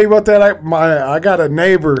ever tell you about that? I got a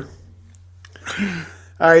neighbor.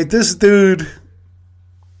 All right, this dude,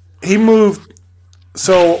 he moved.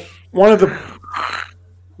 So one of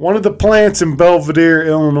the plants in Belvedere,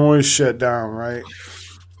 Illinois, shut down, right?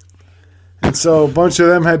 And so a bunch of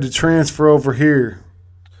them had to transfer over here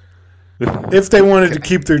if they wanted to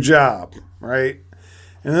keep their job, right?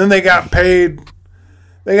 And then they got paid.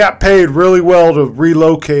 They got paid really well to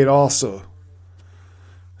relocate, also.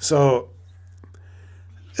 So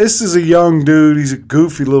this is a young dude. He's a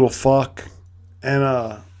goofy little fuck.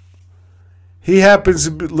 And he happens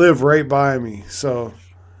to live right by me. So,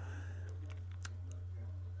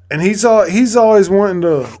 and he's always wanting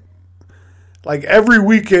to, like, every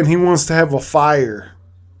weekend he wants to have a fire.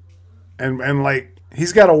 And like,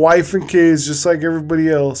 he's got a wife and kids just like everybody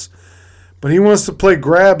else. But he wants to play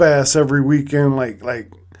grab ass every weekend.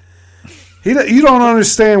 You don't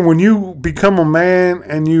understand when you become a man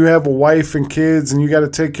and you have a wife and kids and you got to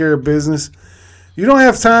take care of business. You don't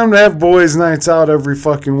have time to have boys' nights out every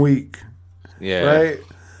fucking week. Yeah. Right?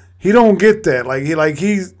 He don't get that.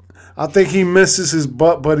 I think he misses his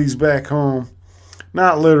butt buddies back home.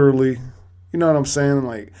 Not literally. You know what I'm saying?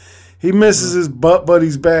 Like, he misses his butt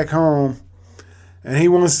buddies back home and he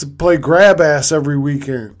wants to play grab ass every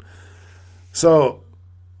weekend. So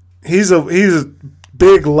he's a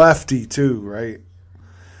big lefty too, right?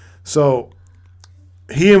 So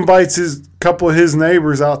he invites a couple of his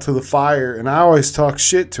neighbors out to the fire, and I always talk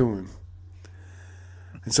shit to him.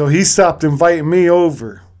 And so he stopped inviting me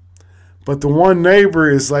over. But the one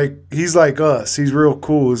neighbor he's like us. He's real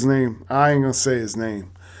cool. His name, I ain't gonna say his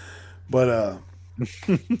name. But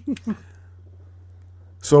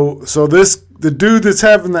so the dude that's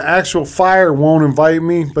having the actual fire won't invite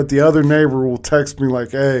me, but the other neighbor will text me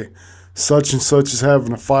like, hey, such and such is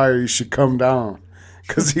having a fire, you should come down.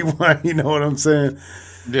 Because you know what I'm saying?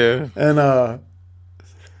 Yeah. And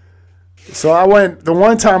so the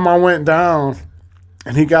one time I went down,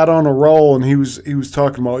 and he got on a roll, and he was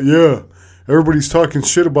talking about, yeah, everybody's talking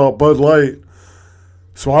shit about Bud Light.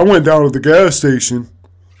 So I went down to the gas station,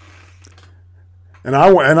 and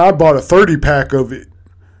I bought a 30-pack of it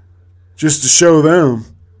just to show them.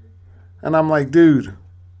 And I'm like, dude,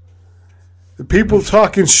 the people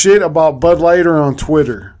talking shit about Bud Light are on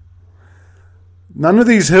Twitter. None of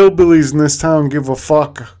these hillbillies in this town give a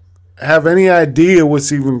fuck, have any idea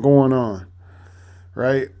what's even going on,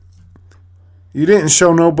 right? You didn't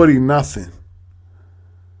show nobody nothing.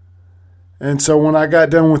 And so when I got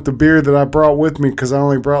done with the beer that I brought with me, because I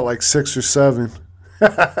only brought like 6 or 7,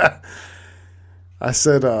 I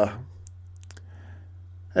said,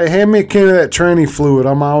 hey, hand me a can of that tranny fluid.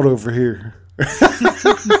 I'm out over here.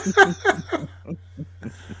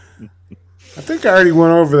 I think I already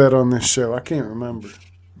went over that on this show. I can't remember.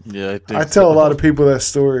 Yeah, I tell a lot of people that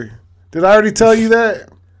story. Did I already tell you that?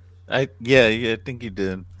 Yeah, I think you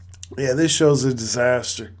did. Yeah, this show's a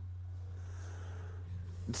disaster.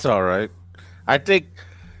 It's all right. I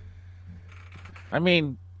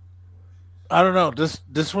mean, I don't know.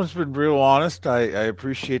 This one's been real honest. I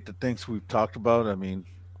appreciate the things we've talked about. I mean,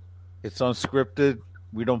 it's unscripted.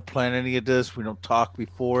 We don't plan any of this. We don't talk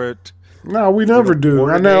before it. No, we never do.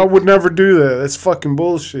 I know I would never do that. That's fucking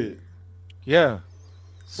bullshit. Yeah.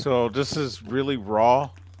 So this is really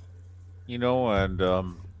raw, and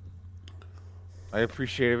I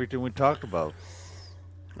appreciate everything we talked about.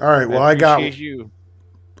 All right. Well, I got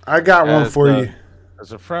one for you.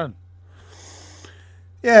 As a friend.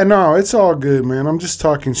 Yeah, no, it's all good, man. I'm just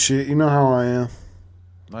talking shit. You know how I am.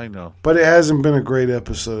 I know. But it hasn't been a great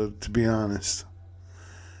episode, to be honest.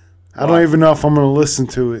 I don't even know if I'm going to listen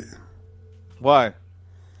to it. Why?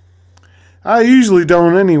 I usually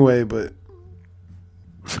don't anyway, but...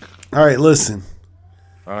 All right, listen.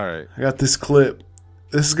 All right. I got this clip.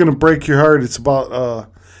 This is going to break your heart. It's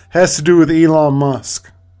about... has to do with Elon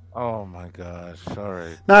Musk. Oh, my gosh. All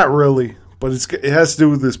right. Not really, but it has to do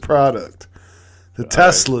with this product. The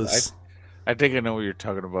Teslas. I think I know what you're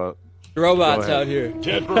talking about. Robots out here.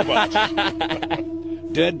 Dead robots.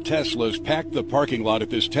 Dead Teslas packed the parking lot at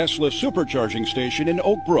this Tesla supercharging station in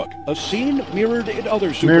Oak Brook, a scene mirrored in other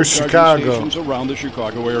supercharging stations around the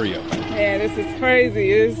Chicago area. Yeah, this is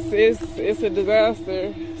crazy. It's a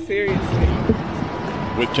disaster, seriously.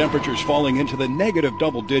 With temperatures falling into the negative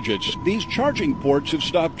double digits, these charging ports have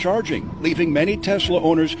stopped charging, leaving many Tesla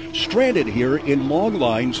owners stranded here in long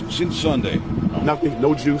lines since Sunday. Nothing,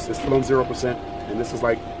 no juice. It's from 0%. And this is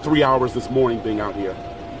like 3 hours this morning being out here,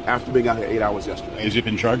 after being out here 8 hours yesterday. Has it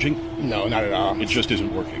been charging? No, not at all. It just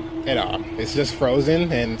isn't working. At all. It's just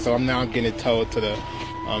frozen, and so I'm now getting towed to the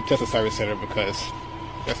Tesla service center because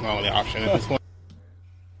that's my only option at this point.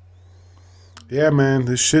 Yeah, man,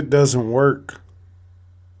 this shit doesn't work.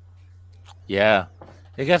 Yeah.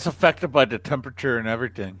 It gets affected by the temperature and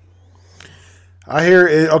everything. I hear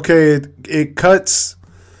it. Okay, it cuts.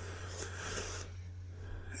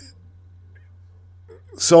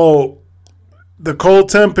 So the cold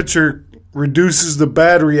temperature reduces the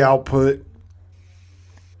battery output.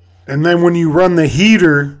 And then when you run the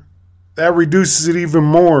heater, that reduces it even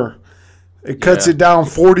more. It cuts it down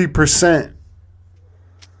 40%.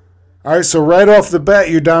 All right, so right off the bat,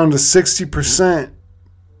 you're down to 60%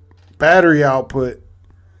 battery output.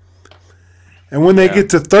 And when they get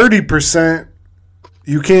to 30%,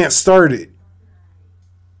 you can't start it.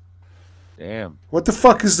 Damn. What the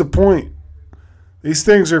fuck is the point? These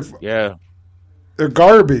things are... Yeah. They're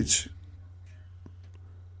garbage.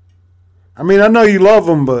 I mean, I know you love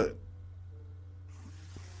them, but...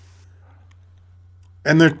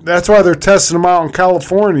 And that's why they're testing them out in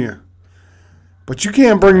California. But you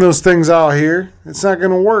can't bring those things out here. It's not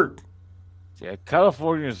going to work. Yeah,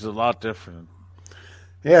 California is a lot different.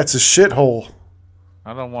 Yeah, it's a shithole.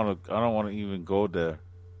 I don't want to even go there.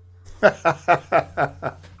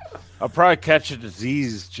 I'll probably catch a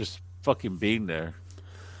disease just fucking being there.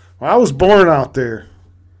 Well, I was born out there.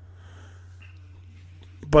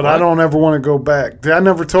 But what? I don't ever want to go back. Did I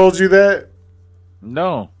never told you that?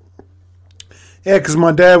 No. Yeah, because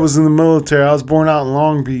my dad was in the military. I was born out in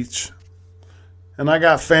Long Beach. And I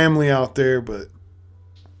got family out there, but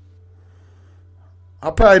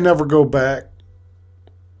I'll probably never go back.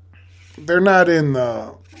 They're not in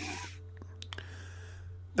the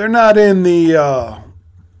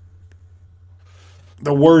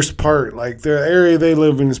worst part. Like, the area they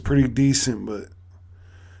live in is pretty decent, but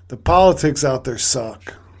the politics out there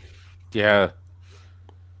suck. Yeah.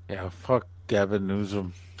 Yeah, fuck Gavin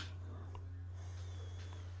Newsom.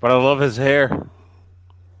 But I love his hair.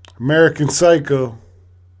 American Psycho.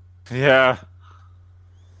 Yeah.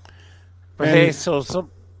 But hey, so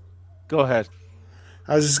go ahead.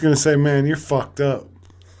 I was just gonna say, man, you're fucked up.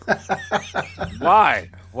 Why?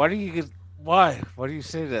 Why do you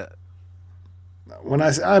say that? When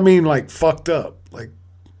I mean like fucked up, like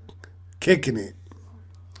kicking it.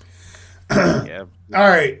 Yeah. All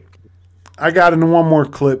right. I got into one more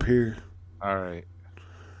clip here. All right.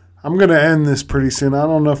 I'm going to end this pretty soon. I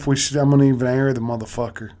don't know if I'm going to even air the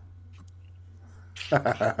motherfucker.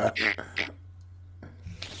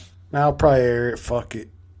 Now I'll probably air it. Fuck it.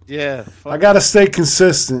 Yeah. I got to stay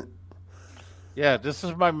consistent. Yeah, this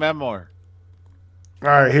is my memoir. All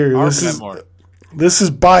right, here. This is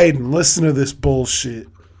Biden. Listen to this bullshit.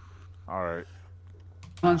 All right.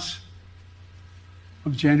 Months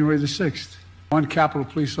of January the 6th. One Capitol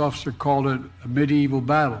police officer called it a medieval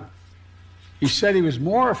battle. He said he was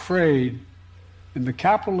more afraid in the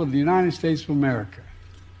capital of the United States of America,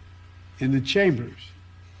 in the chambers,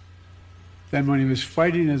 than when he was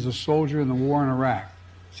fighting as a soldier in the war in Iraq.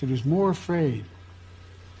 He said he was more afraid.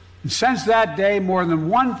 And since that day, more than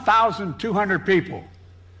 1,200 people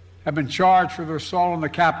have been charged for their assault on the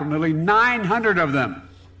Capitol. Nearly 900 of them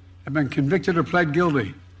have been convicted or pled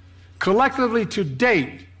guilty. Collectively to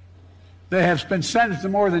date, they have been sentenced to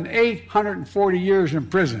more than 840 years in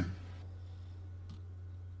prison.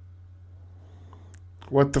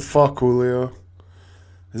 What the fuck, Julio?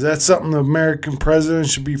 Is that something the American president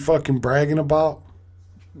should be fucking bragging about?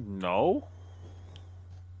 No.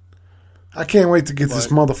 I can't wait to get this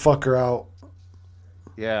motherfucker out.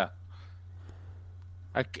 Yeah.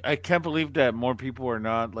 I can't believe that more people are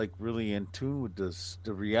not like really in tune with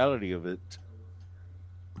the reality of it.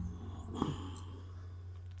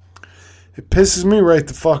 It pisses me right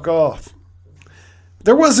the fuck off.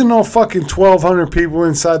 There wasn't no fucking 1,200 people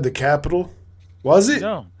inside the Capitol, was it?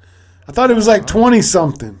 No. I thought it was like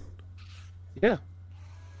 20-something. Yeah.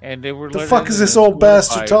 And they were. The fuck is this old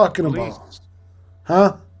bastard talking about?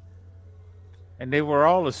 Huh? And they were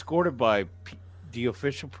all escorted by the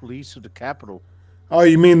official police of the Capitol. Oh,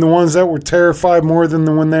 you mean the ones that were terrified more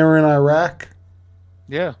than when they were in Iraq?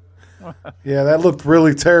 Yeah. Yeah, that looked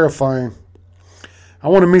really terrifying. I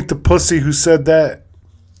want to meet the pussy who said that.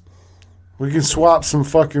 We can swap some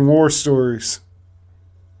fucking war stories.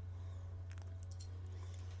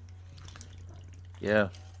 Yeah.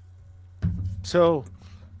 So,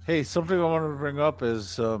 hey, something I wanted to bring up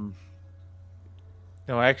is, no,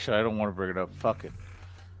 actually, I don't want to bring it up. Fuck it.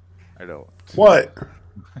 I don't. What?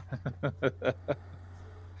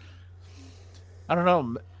 I don't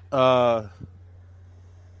know. I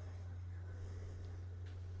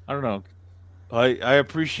don't know. I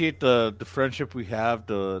appreciate the friendship we have,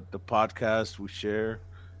 the podcast we share.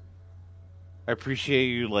 I appreciate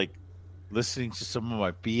you like listening to some of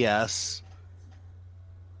my BS.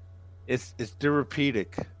 It's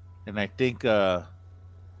therapeutic, and I think guys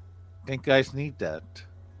need that.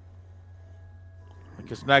 Like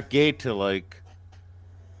it's not gay to like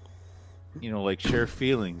share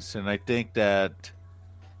feelings, and I think that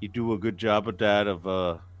you do a good job of that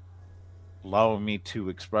of allowing me to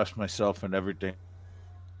express myself and everything.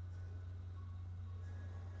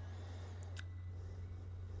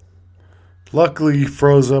 Luckily, you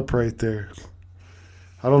froze up right there.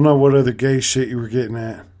 I don't know what other gay shit you were getting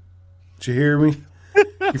at. Did you hear me?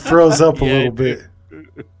 You froze up a little bit.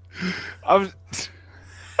 I was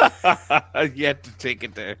you had to take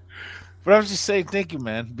it there. But I was just saying thank you,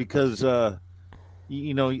 man, because I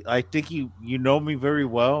think you know me very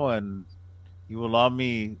well, and you allow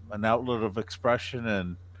me an outlet of expression,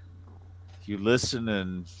 and you listen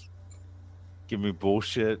and give me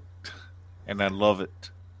bullshit, and I love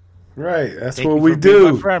it. Right, that's Thank what you we for being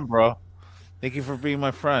do. my friend, bro. Thank you for being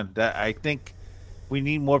my friend. That I think we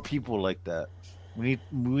need more people like that. We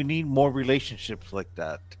need more relationships like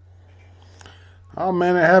that. Oh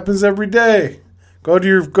man, it happens every day. Go to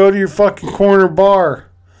your fucking corner bar.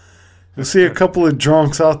 You'll see a couple of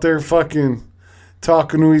drunks out there fucking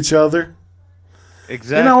talking to each other.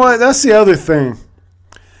 Exactly. You know what? That's the other thing.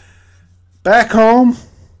 Back home.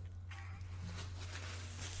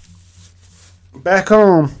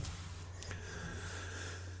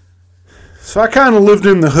 So I kind of lived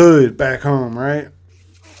in the hood back home, right?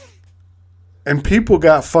 And people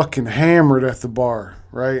got fucking hammered at the bar,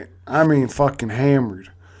 right? I mean fucking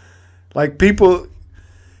hammered. Like people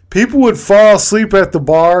would fall asleep at the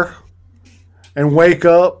bar and wake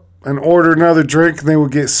up and order another drink and they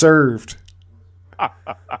would get served.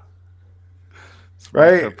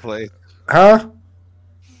 Right? Huh?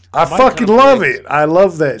 I fucking love it. I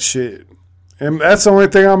love that shit. And that's the only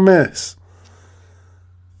thing I miss.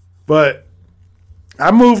 But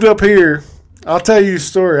I moved up here. I'll tell you a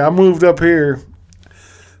story. I moved up here.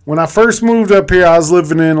 When I first moved up here, I was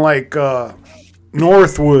living in like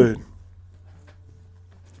Northwood.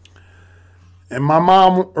 And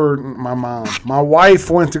my wife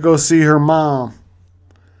went to go see her mom.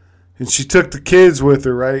 And she took the kids with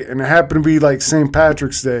her, right? And it happened to be like St.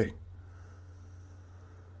 Patrick's Day.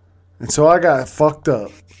 And so I got fucked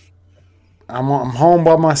up. I'm home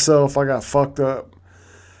by myself. I got fucked up.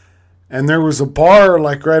 And there was a bar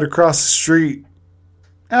like right across the street.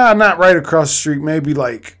 Not right across the street. Maybe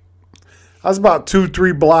like, I was about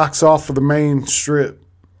 2-3 blocks off of the main strip.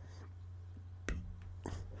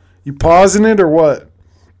 You pausing it or what?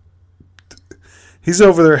 He's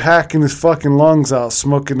over there hacking his fucking lungs out,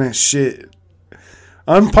 smoking that shit.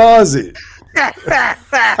 Unpause it.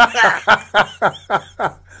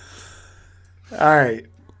 All right.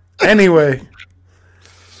 Anyway.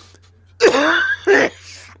 All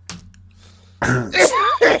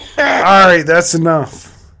right, that's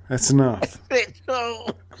enough. That's enough.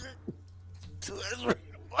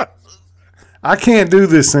 I can't do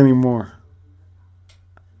this anymore.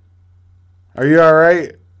 Are you all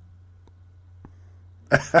right?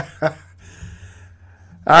 All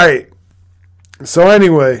right. So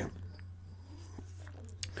anyway,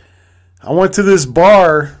 I went to this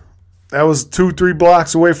bar that was 2-3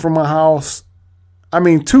 blocks away from my house. I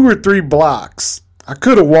mean, 2 or 3 blocks. I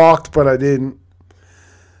could have walked, but I didn't.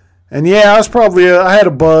 And yeah, I had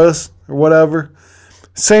a buzz or whatever.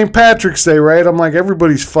 St. Patrick's Day, right? I'm like,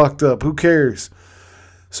 everybody's fucked up. Who cares?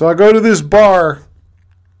 So I go to this bar.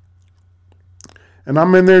 And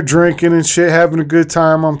I'm in there drinking and shit, having a good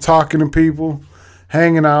time. I'm talking to people,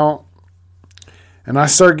 hanging out. And I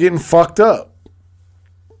start getting fucked up.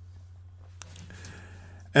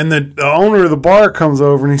 And the owner of the bar comes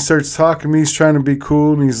over and he starts talking to me. He's trying to be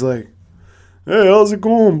cool. And he's like, hey, how's it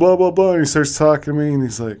going? Blah, blah, blah. And he starts talking to me. And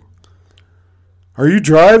he's like, are you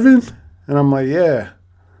driving? And I'm like, yeah.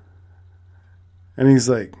 And he's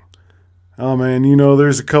like, oh, man,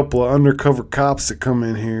 there's a couple of undercover cops that come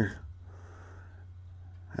in here.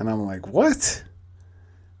 And I'm like, what?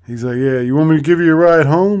 He's like, yeah, you want me to give you a ride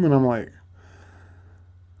home? And I'm like,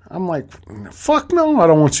 fuck no, I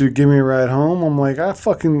don't want you to give me a ride home. I'm like, I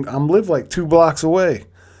live like 2 blocks away.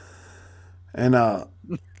 And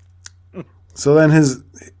so then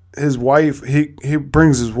his wife, he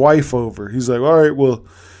brings his wife over. He's like, all right, well,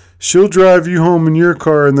 she'll drive you home in your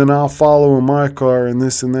car and then I'll follow in my car and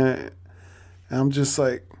this and that. And I'm just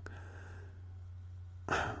like,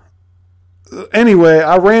 anyway,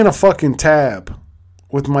 I ran a fucking tab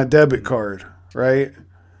with my debit card, right?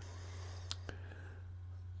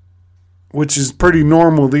 Which is pretty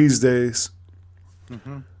normal these days.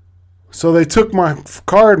 Mm-hmm. So they took my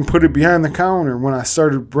card and put it behind the counter when I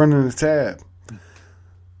started running the tab.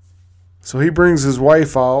 So he brings his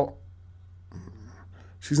wife out.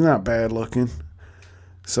 She's not bad looking.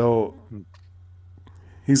 So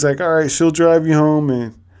he's like, all right, she'll drive you home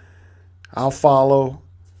and I'll follow.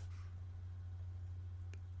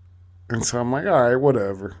 And so I'm like, all right,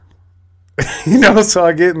 whatever. So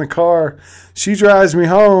I get in the car. She drives me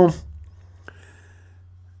home.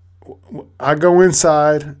 I go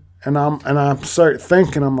inside and I start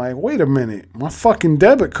thinking, I'm like, wait a minute, my fucking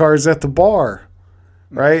debit card's at the bar.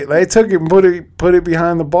 Right? They took it and put it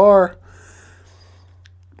behind the bar.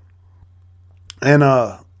 And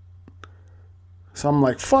so I'm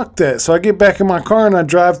like, fuck that. So I get back in my car and I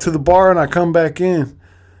drive to the bar and I come back in.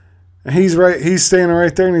 And he's standing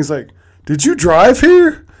right there and he's like, did you drive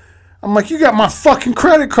here? I'm like, you got my fucking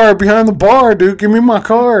credit card behind the bar, dude. Give me my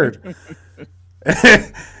card.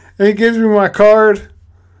 And he gives me my card.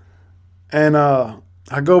 And I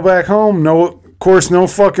go back home. Of course, no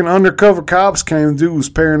fucking undercover cops came. Dude was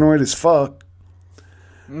paranoid as fuck.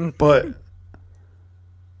 But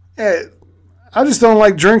yeah, I just don't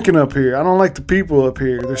like drinking up here. I don't like the people up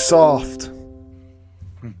here. They're soft.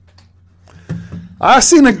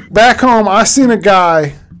 Back home, I seen a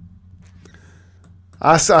guy.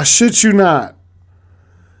 I shit you not.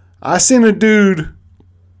 I seen a dude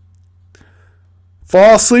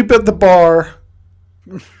fall asleep at the bar.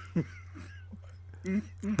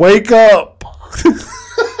 Wake up.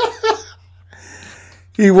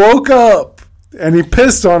 He woke up and he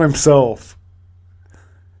pissed on himself.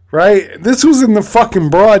 Right? This was in the fucking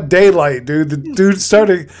broad daylight, dude. Some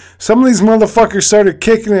of these motherfuckers started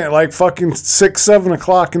kicking it like fucking 6, 7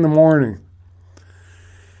 o'clock in the morning.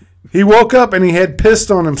 He woke up and he had pissed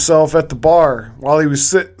on himself at the bar while he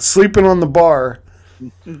was sleeping on the bar.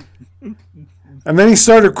 And then he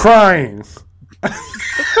started crying.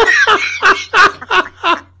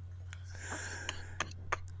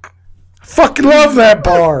 Fucking love that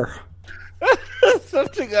bar.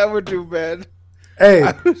 Something I would do, man. Hey,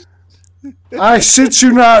 I shit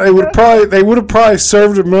you not. They would have probably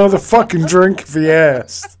served him another fucking drink if he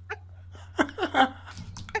asked.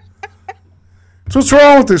 So what's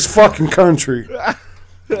wrong with this fucking country?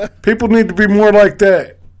 People need to be more like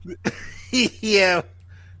that. Yeah.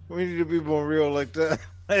 We need to be more real like that.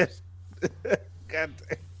 God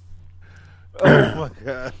damn. Oh, my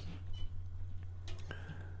God.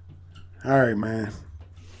 All right, man.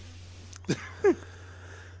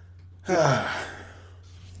 All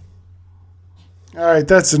right,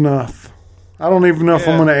 that's enough. I don't even know if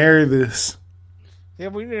I'm going to air this. Yeah,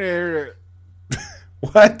 we need to air it.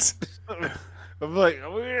 What? I'm like,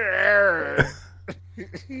 we need to air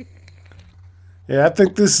it. Yeah, I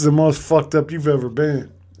think this is the most fucked up you've ever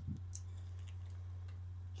been.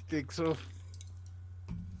 You think so?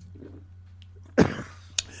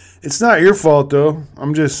 It's not your fault, though.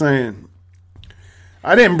 I'm just saying.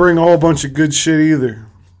 I didn't bring a whole bunch of good shit either.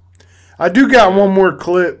 I do got one more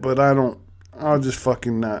clip, but I'll just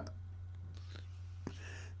fucking not.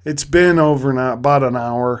 It's been about an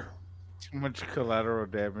hour. Too much collateral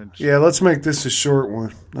damage. Yeah, let's make this a short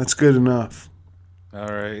one. That's good enough. All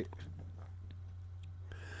right.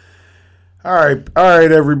 All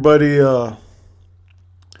right, everybody.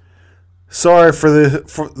 Sorry for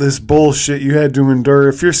this bullshit you had to endure.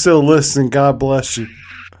 If you're still listening, God bless you.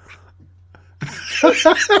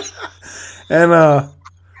 And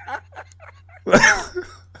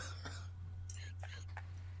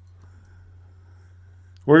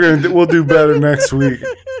we'll do better next week.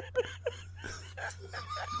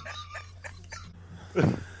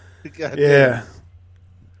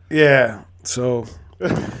 Yeah. So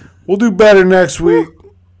we'll do better next week.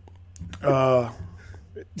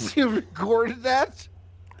 You recorded that?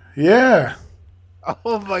 Yeah.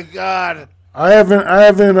 Oh my God. I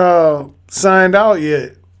haven't signed out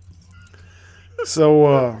yet. So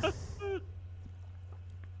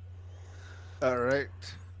all right.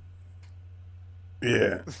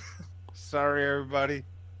 Yeah. Sorry, everybody.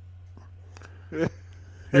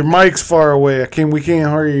 Your mic's far away. We can't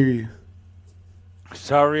hear you.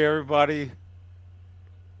 Sorry, everybody.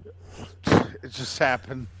 It just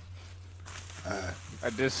happened. I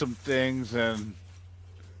did some things and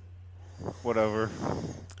whatever.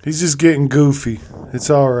 He's just getting goofy. It's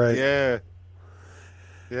all right.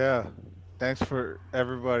 Yeah. Thanks for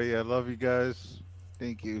everybody. I love you guys.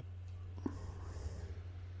 Thank you.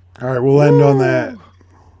 All right, we'll end on that.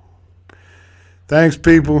 Thanks,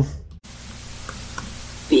 people.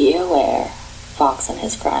 Be aware, Fox and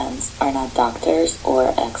his friends are not doctors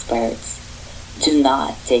or experts. Do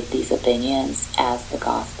not take these opinions as the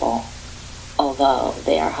gospel. Although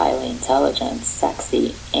they are highly intelligent,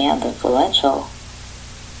 sexy, and influential,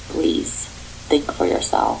 please think for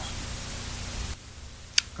yourself.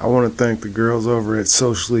 I want to thank the girls over at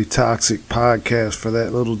Socially Toxic Podcast for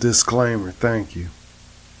that little disclaimer. Thank you.